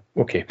 Yeah,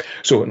 okay.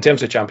 So in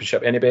terms of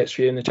Championship, any bets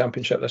for you in the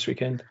Championship this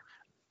weekend?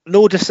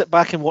 No, just sit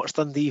back and watch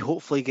Dundee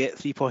hopefully get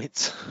 3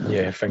 points.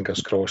 Yeah,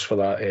 fingers crossed for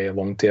that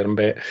long-term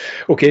bet.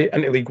 Okay,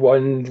 into League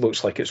One,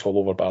 looks like it's all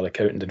over by the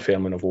count, and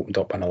Dunfermline have opened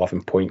up an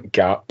 11-point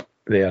gap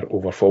there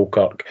over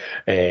Falkirk,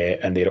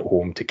 and they're at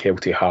home to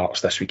Kelty Hearts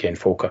this weekend.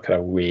 Falkirk are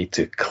away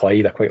to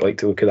Clyde. I quite like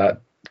to look at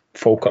that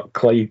Falkirk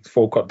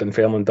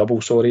Dunfermline double,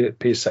 it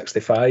pays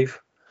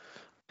 65.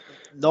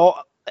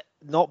 Not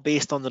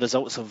based on the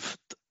results of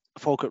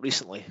Falkirk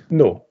recently.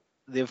 No.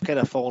 They've kind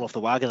of fallen off the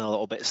wagon a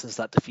little bit since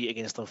that defeat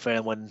against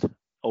Dunfermline.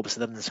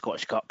 Obviously, they're in the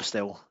Scottish Cup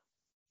still.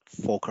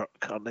 Falkirk,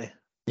 aren't they?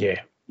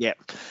 Yeah. Yeah.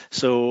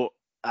 So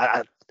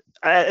it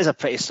is a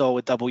pretty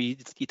solid double,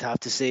 you'd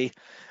have to say.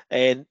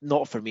 And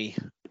not for me.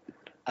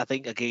 I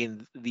think,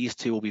 again, these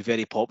two will be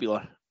very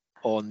popular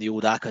on the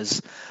old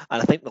ACCAs.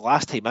 And I think the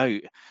last time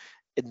out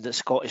in the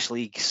Scottish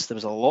leagues, there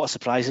was a lot of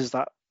surprises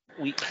that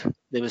week.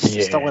 There was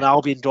still an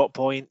Albion drop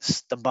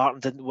points.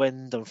 Dumbarton didn't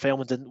win.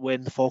 Dunfermline didn't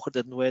win. Falkirk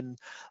didn't win.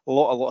 A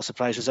lot of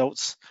surprise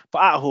results.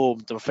 But at home,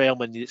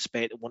 Dunfermline you'd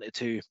expect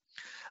 1-2. And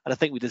I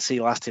think we did say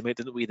last time out,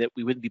 didn't we, that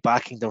we wouldn't be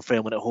backing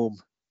Dunfermline at home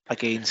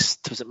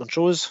against, was it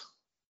Montrose?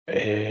 Who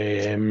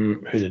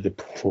did they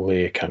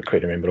play? I can't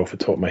quite remember off the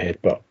top of my head,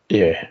 but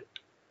yeah.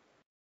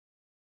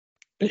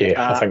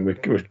 I think we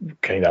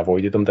kind of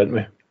avoided them, didn't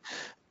we?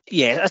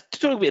 Yeah,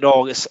 don't get me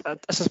wrong. It's a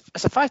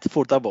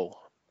 5-4 double,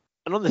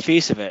 and on the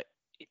face of it,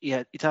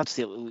 yeah, you'd have to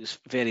say it looks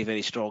very,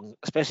 very strong,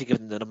 especially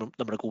given the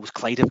number of goals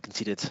Clyde have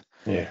conceded.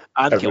 Yeah,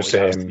 and it was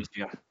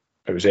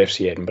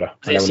FC Edinburgh.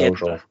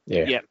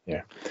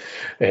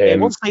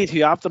 One side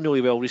who have done really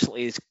well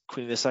recently is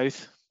Queen of the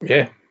South.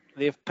 Yeah,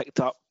 they've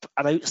picked up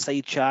an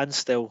outside chance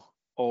still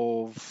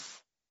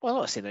of, well,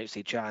 not saying an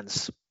outside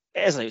chance.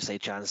 It is an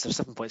outside chance. They're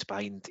 7 points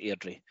behind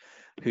Airdrie,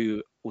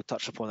 who we'll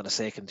touch upon in a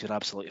second, who are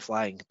absolutely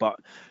flying. But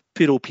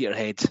poor old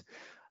Peterhead,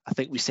 I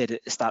think we said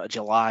at the start of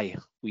July,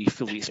 we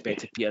fully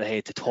expected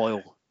Peterhead to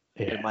toil.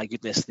 Yeah. And my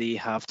goodness, they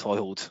have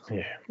toiled.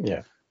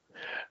 Yeah.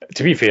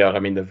 To be fair, I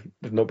mean,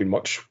 they've not been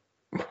much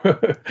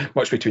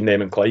between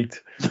them and Clyde.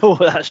 No,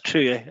 that's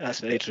true. Yeah. That's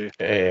very true.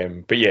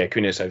 But yeah,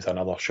 Queen of South,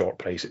 another short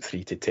price at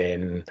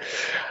 3-10.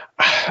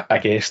 I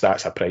guess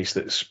that's a price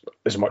that's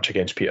as much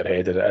against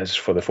Peterhead as it is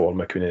for the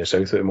former Queen of the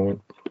South at the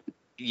moment.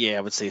 Yeah,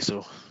 I would say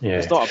so. Yeah.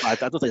 It's not a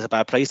bad. I don't think it's a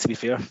bad price, to be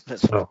fair.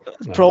 It's No.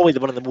 probably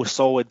one of the most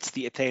solid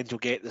 3 to 10 you'll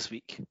get this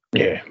week.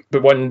 Yeah,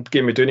 but one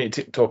game we do need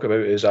to talk about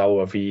is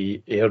Alloa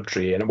v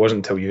Airdrie, and it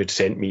wasn't until you had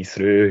sent me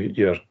through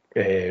your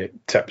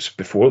tips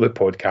before the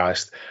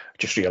podcast, I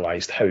just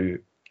realised how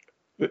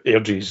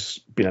Airdrie's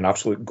been an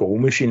absolute goal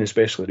machine,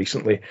 especially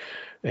recently.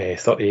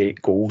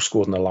 38 goals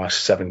scored in the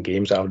last 7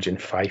 games, averaging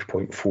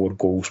 5.4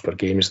 goals per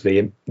game.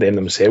 They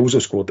themselves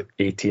have scored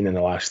 18 in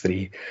the last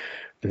 3,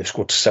 and they've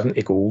scored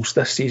 70 goals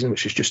this season,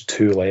 which is just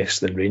 2 less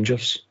than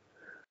Rangers.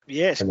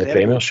 Yeah, it's in the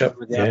Premiership.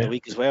 Yeah. The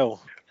week as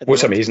well.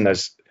 What's amazing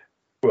is,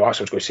 well,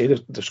 that's what I was going to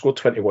say, they've scored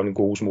 21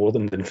 goals more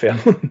than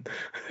Dunfermline,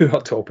 who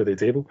are top of the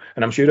table.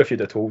 And I'm sure if you'd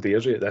have told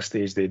Airdrie at this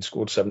stage they'd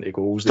scored 70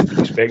 goals, they'd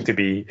expect to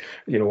be,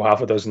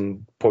 half a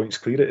dozen points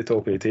clear at the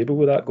top of the table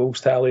with that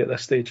goals tally at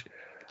this stage.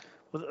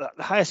 Well,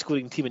 the highest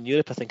scoring team in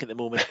Europe, I think, at the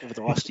moment over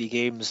the last 3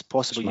 games,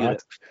 possibly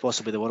Europe,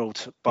 possibly the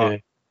world.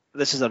 But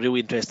This is a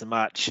really interesting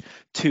match.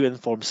 2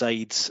 informed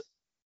sides,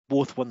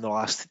 both won the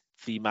last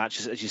 3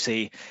 matches, as you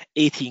say.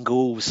 18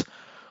 goals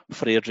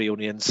for Airdrie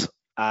Unions,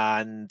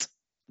 and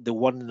the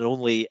one and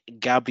only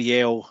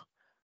Gabriel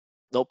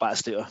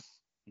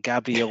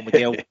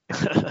Miguel,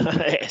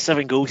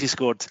 7 goals he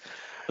scored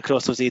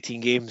across those 18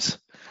 games.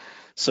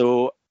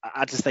 So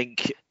I just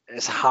think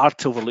it's hard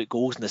to overlook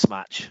goals in this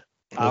match.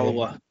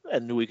 Alloa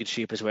in really good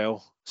shape as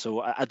well.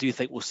 So I do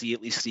think we'll see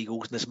at least 3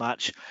 goals in this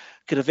match.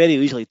 Could have very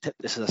easily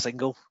tipped this as a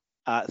single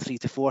at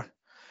 3-4,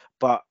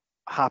 but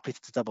happy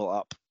to double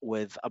up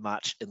with a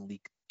match in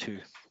League 2.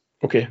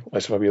 Okay,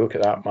 let's have a wee look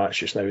at that match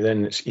just now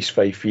then. It's East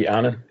Fife v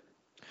Annan.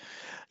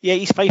 Yeah,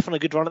 East Fife on a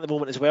good run at the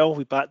moment as well.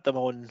 We backed them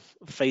on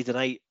Friday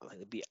night. I think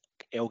they beat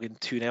Elgin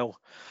 2-0.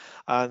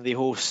 And they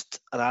host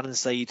an Annan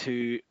side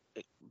who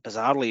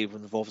bizarrely were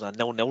involved in a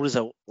 0-0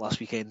 result last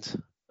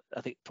weekend.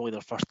 I think probably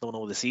their first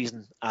 0-0 of the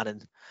season.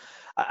 Annan.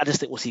 I just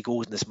think we'll see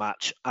goals in this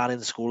match.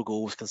 Annan score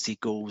goals, concede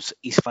goals.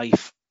 East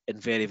Fife in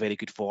very, very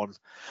good form.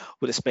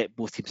 Would expect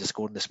both teams to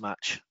score in this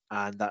match.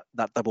 And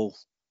that double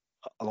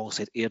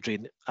alongside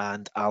Airdrie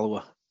and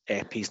Alloa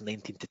pays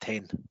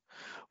 19-10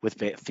 with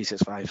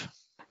Bet365.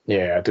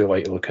 Yeah, I do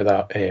like the look of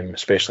that,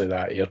 especially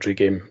that Airdrie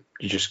game.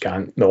 You just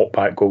can't not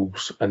back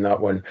goals in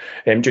that one.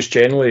 Just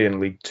generally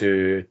in League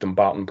 2,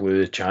 Dumbarton blew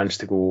the chance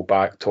to go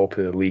back top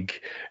of the league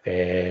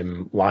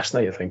last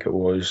night, I think it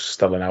was.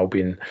 Stirling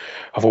Albion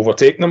have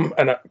overtaken them,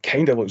 and it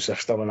kind of looks as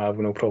if Stirling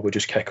Albion will probably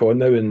just kick on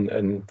now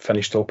and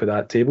finish top of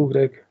that table,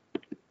 Greg.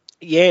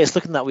 Yeah, it's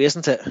looking that way,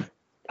 isn't it?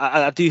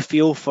 I do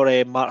feel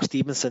for Mark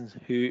Stevenson,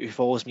 who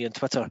follows me on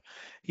Twitter.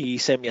 He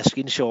sent me a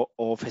screenshot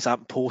of his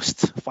AMP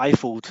post,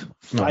 5-fold,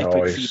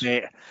 5-point free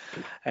bet.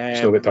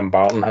 Still got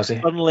Dumbarton, has he?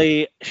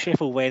 Burnley,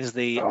 Sheffield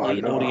Wednesday,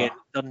 Leyton Orient,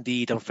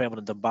 Dundee, Dunfermline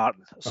and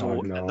Dumbarton.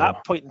 So at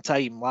that point in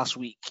time last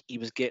week, he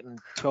was getting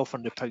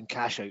 £1,200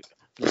 cash out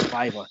for the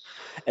fiver.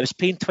 It was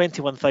paying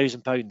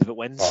 £21,000 if it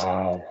wins.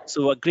 Wow.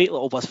 So a great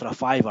little buzz for a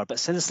fiver. But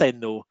since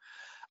then, though,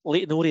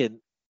 Leyton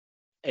Orient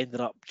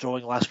ended up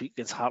drawing last week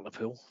against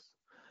Hartlepool.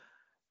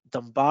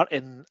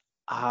 Dumbarton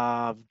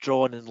have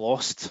drawn and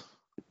lost,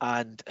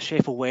 and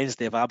Sheffield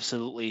Wednesday have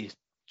absolutely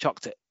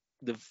chucked it.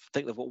 I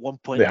think they've got 1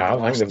 point. They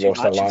have. I think they've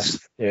lost their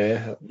last.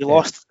 Yeah. They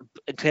lost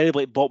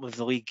incredibly at bottom of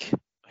the league.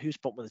 Who's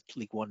bottom of the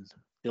League 1?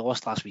 They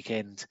lost last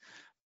weekend.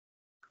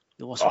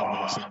 They lost.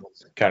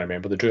 Can't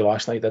remember. They drew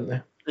last night, didn't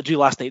they? They drew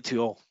last night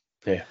 2-2.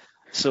 Yeah.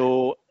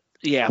 So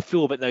yeah, I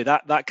feel a bit now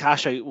that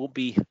cash out won't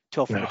be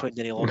 £1,200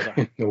 any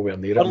longer. Nowhere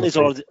near it. Burnley's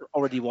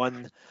already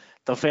won.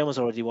 Dunfermline's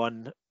already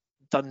won.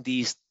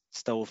 Dundee's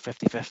still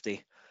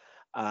 50-50.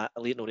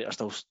 Leyton Orient are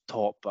still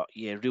top, but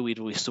yeah, really,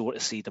 really sore to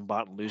see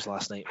Dumbarton lose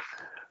last night.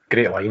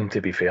 Great line,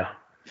 to be fair.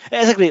 It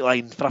is a great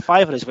line for a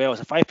fiver as well.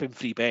 It's a £5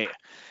 free bet,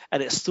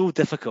 and it's so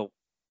difficult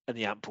in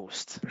the AMP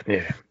post.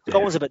 Yeah.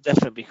 Scotland's a bit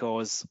different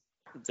because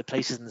the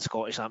prices in the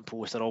Scottish AMP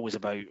post are always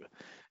about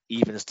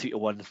even as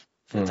 2-1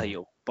 for the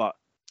title. But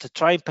to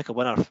try and pick a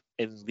winner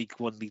in League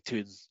 1, League 2,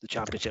 and the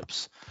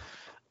Championships,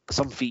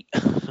 some feat.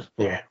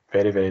 Yeah,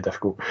 very, very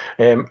difficult.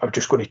 I'm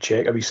just going to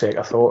check a wee sec.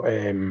 I thought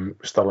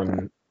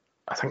Stirling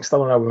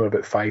Albion were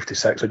about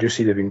 5-6. I do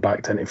see they've been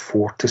backed into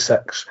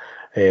 4-6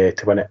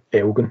 to win at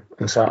Elgin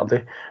on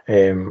Saturday.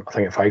 I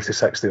think at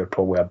 5-6 they were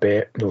probably a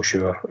bet, no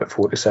sure, at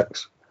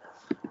 4-6.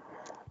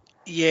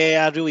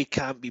 Yeah, I really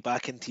can't be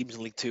backing teams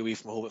in League 2 away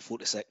from home at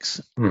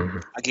 4-6.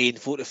 Again,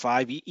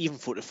 4-5, even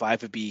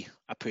 4-5 would be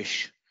a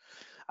push.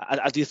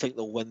 I do think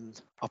they'll win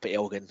up at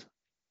Elgin.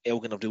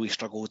 Elgin have really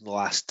struggled in the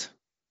last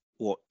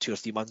 2 or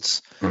 3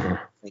 months. I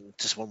think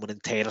just 1 win in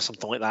 10 or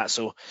something like that.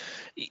 So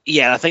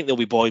yeah, I think they'll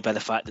be buoyed by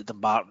the fact that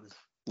Dumbarton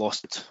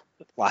lost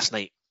last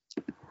night.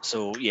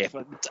 So yeah,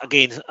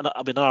 again,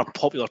 another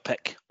popular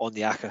pick on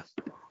the ACCA.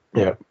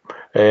 Yeah.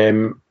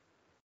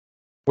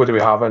 What do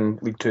we have in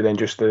League 2 then?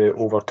 Just the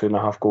over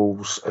 2.5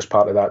 goals as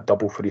part of that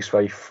double for East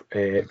Fife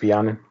v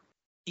Annan?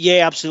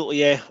 Yeah,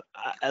 absolutely, yeah.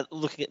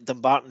 Looking at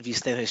Dumbarton v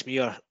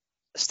Stenhousemuir at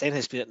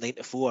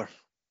 9-4.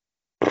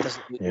 It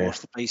doesn't look worse.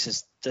 The price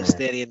is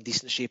steady in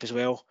decent shape as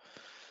well.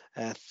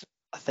 I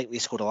think they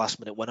scored a last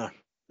minute winner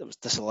that was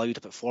disallowed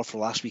about 4 for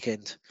last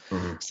weekend.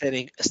 Mm-hmm.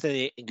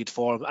 Staying in good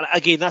form. And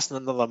again, that's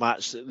another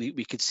match that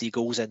we could see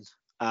goals in.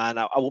 And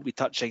I won't be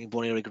touching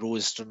Bonnyrigg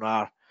Rose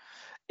Stranraer.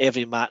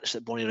 Every match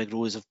that Bonnyrigg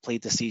Rose have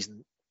played this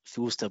season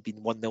feels to have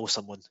been 1-0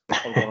 someone.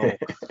 Or 1-0.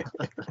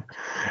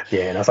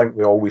 Yeah, and I think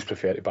we always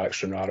prefer to back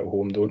Stranraer at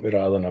home, don't we,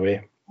 rather than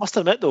away. Must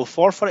admit though,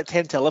 Forfar at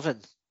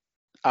 10-11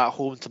 at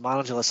home to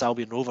managerless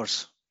Albion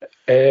Rovers.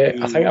 I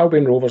think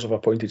Albion Rovers have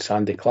appointed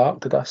Sandy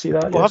Clark. Did I see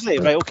that? Oh, have they?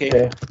 Right, okay.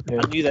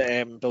 Yeah. I knew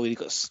that Billy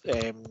got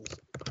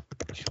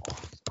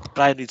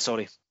Brian Reid,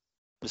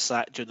 was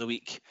sacked during the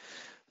week.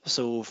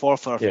 So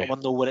Forfar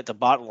 1-0 win at the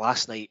Barton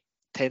last night,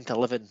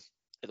 10-11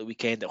 at the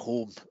weekend at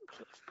home.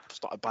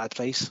 It's not a bad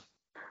price.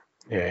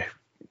 Yeah.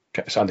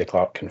 Sandy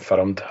Clark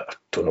confirmed. I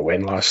don't know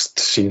when last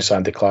seen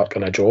Sandy Clark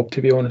in a job,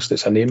 to be honest.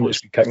 It's a name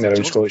that's been kicking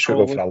around Scottish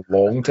football for a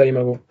long time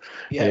ago.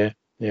 Yeah.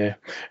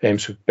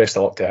 So best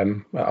of luck to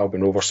him at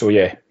Albion Rovers. So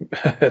yeah,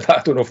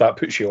 I don't know if that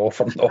puts you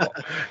off or not,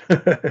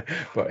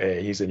 but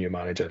he's the new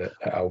manager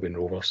at Albion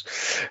Rovers.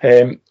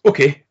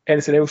 Okay,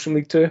 anything else from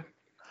League Two?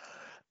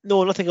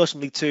 No, nothing else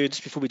from League Two.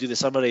 Just before we do the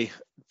summary,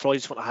 probably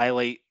just want to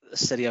highlight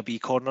Serie B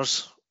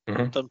corners.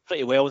 Mm-hmm. Done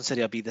pretty well in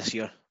Serie B this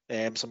year.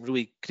 Some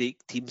really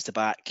great teams to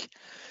back.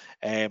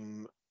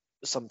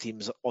 Some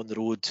teams on the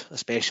road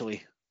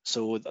especially.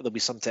 So there'll be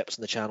some tips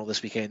on the channel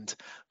this weekend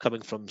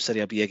coming from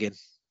Serie B again.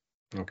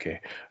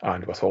 Okay,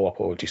 and with all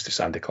apologies to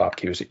Sandy Clark,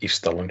 he was at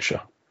East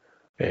Stirlingshire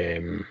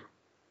earlier.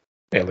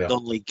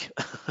 Non-league.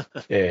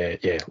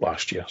 Yeah,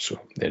 last year.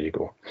 So there you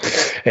go.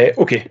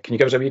 Okay, can you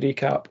give us a wee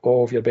recap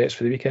of your bets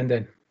for the weekend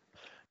then?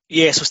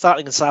 Yeah, so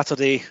starting on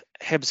Saturday,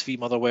 Hibs v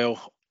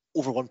Motherwell,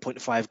 over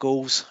 1.5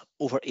 goals,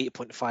 over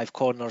 8.5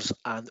 corners,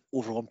 and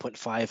over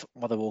 1.5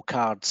 Motherwell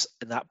cards,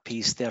 and that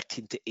pays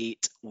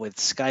 13-8 with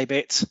Sky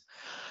Bet.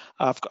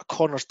 I've got a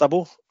corners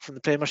double from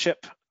the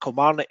Premiership.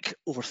 Kilmarnock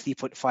over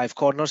 3.5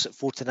 corners at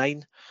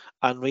 4-9,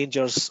 and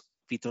Rangers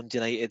v Dundee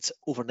United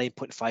over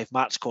 9.5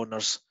 match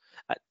corners,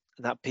 and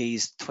that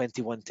pays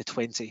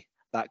 21-20.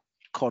 That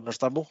corners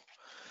double.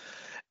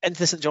 Into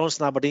the St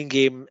Johnstone Aberdeen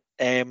game,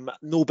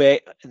 no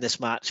bet in this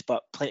match,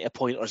 but plenty of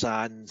pointers,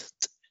 and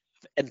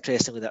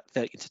interestingly, that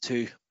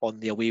 13-2 on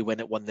the away win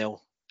at 1-0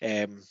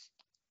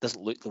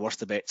 doesn't look the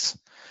worst of bets.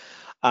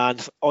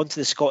 And onto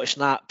the Scottish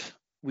Nap,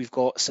 we've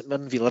got St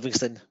Mirren v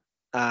Livingston,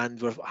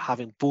 and we're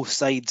having both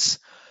sides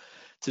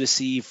to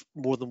receive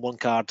more than one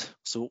card,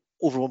 so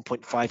over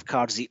 1.5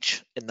 cards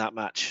each in that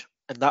match.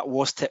 And that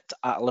was tipped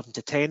at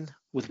 11-10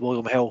 with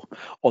William Hill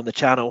on the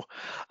channel.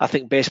 I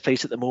think best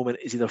price at the moment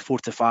is either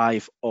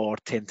 4-5 or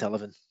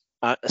 10-11.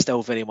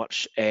 Still very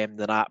much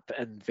the Nap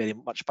and very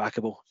much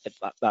backable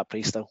at that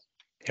price still.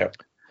 Yep.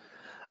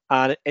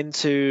 And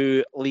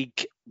into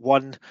League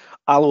One,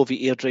 Alloa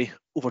v Airdrie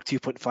over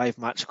 2.5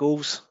 match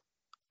goals,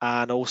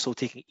 and also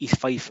taking East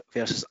Fife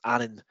versus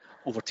Annan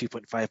over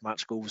 2.5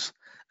 match goals,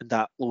 and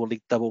that lower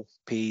league double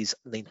pays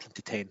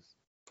 19-10.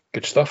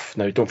 Good stuff.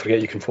 Now, don't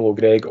forget you can follow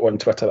Greg on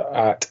Twitter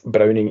at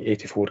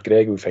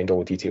Browning84Greg. We'll find all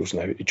the details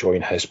now to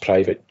join his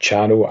private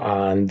channel.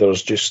 And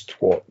there's just,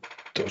 I was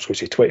going to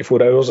say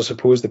 24 hours, I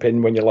suppose,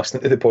 depending when you're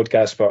listening to the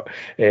podcast. But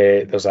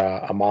there's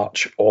a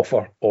March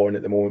offer on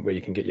at the moment where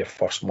you can get your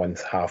first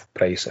month half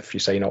price if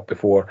you sign up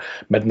before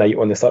midnight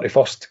on the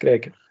 31st,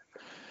 Greg.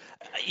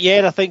 Yeah,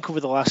 and I think over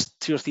the last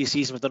 2 or 3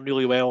 seasons we've done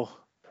really well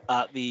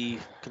at the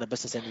kind of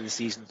business end of the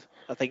season.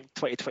 I think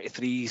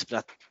 2023 has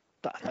been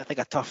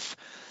a tough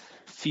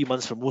few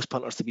months for most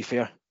punters, to be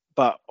fair,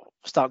 but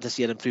starting to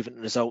see an improvement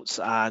in results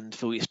and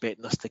fully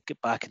expecting us to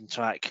get back on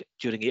track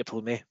during April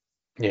and May.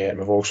 Yeah, and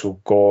we've also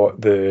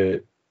got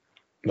the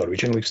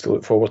Norwegian leagues to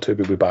look forward to.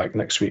 We'll be back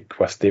next week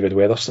with David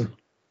Weatherson.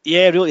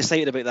 Yeah, really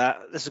excited about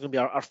that. This is going to be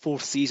our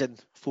 4th season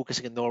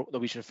focusing on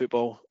Norwegian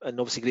football, and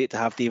obviously great to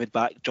have David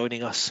back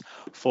joining us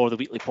for the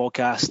weekly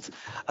podcast.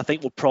 I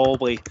think we'll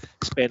probably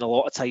spend a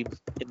lot of time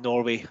in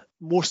Norway,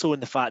 more so in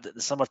the fact that in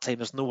the summertime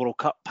there's no World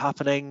Cup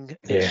happening.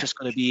 Yeah. It's just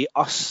going to be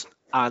us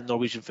and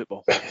Norwegian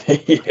football.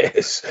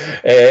 Yes,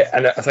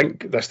 and I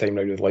think this time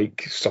round we'd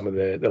like some of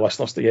the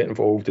listeners to get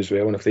involved as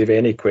well, and if they have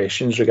any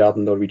questions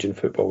regarding Norwegian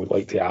football we'd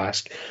like to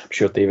ask, I'm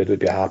sure David would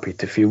be happy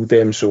to field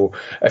them. So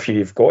if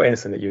you've got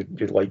anything that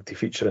you'd like to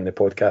feature in the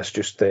podcast,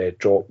 just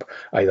drop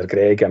either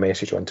Greg a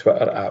message on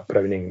Twitter at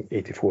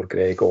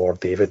Browning84Greg or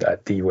David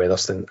at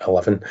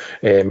DWeatherston11,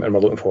 and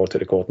we're looking forward to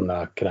recording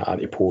a kind of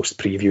anti-post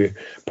preview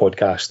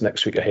podcast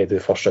next week ahead of the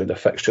first round of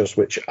fixtures,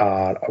 which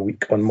are a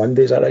week on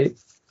Monday. Is that right?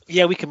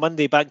 Yeah, week on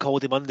Monday, Bank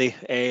Holiday Monday.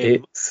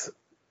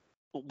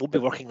 We'll be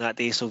working that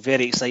day, so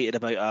very excited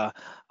about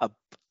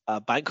a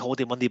Bank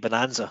Holiday Monday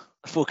bonanza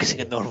focusing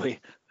in Norway.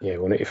 Yeah,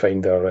 we'll need to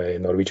find our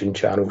Norwegian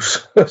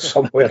channels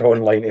somewhere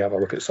online to have a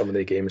look at some of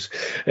the games.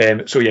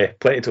 So yeah,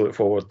 plenty to look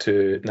forward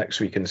to next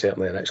week and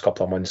certainly the next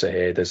couple of months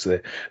ahead as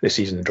the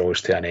season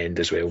draws to an end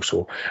as well.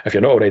 So if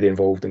you're not already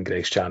involved in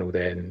Greg's channel,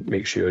 then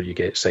make sure you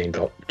get signed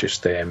up.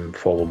 Just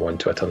follow him on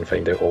Twitter and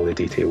find out all the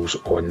details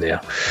on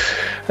there.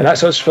 And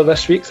that's us for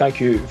this week.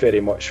 Thank you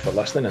very much for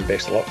listening and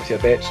best of luck with your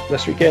bets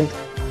this weekend.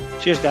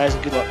 Cheers guys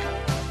and good luck.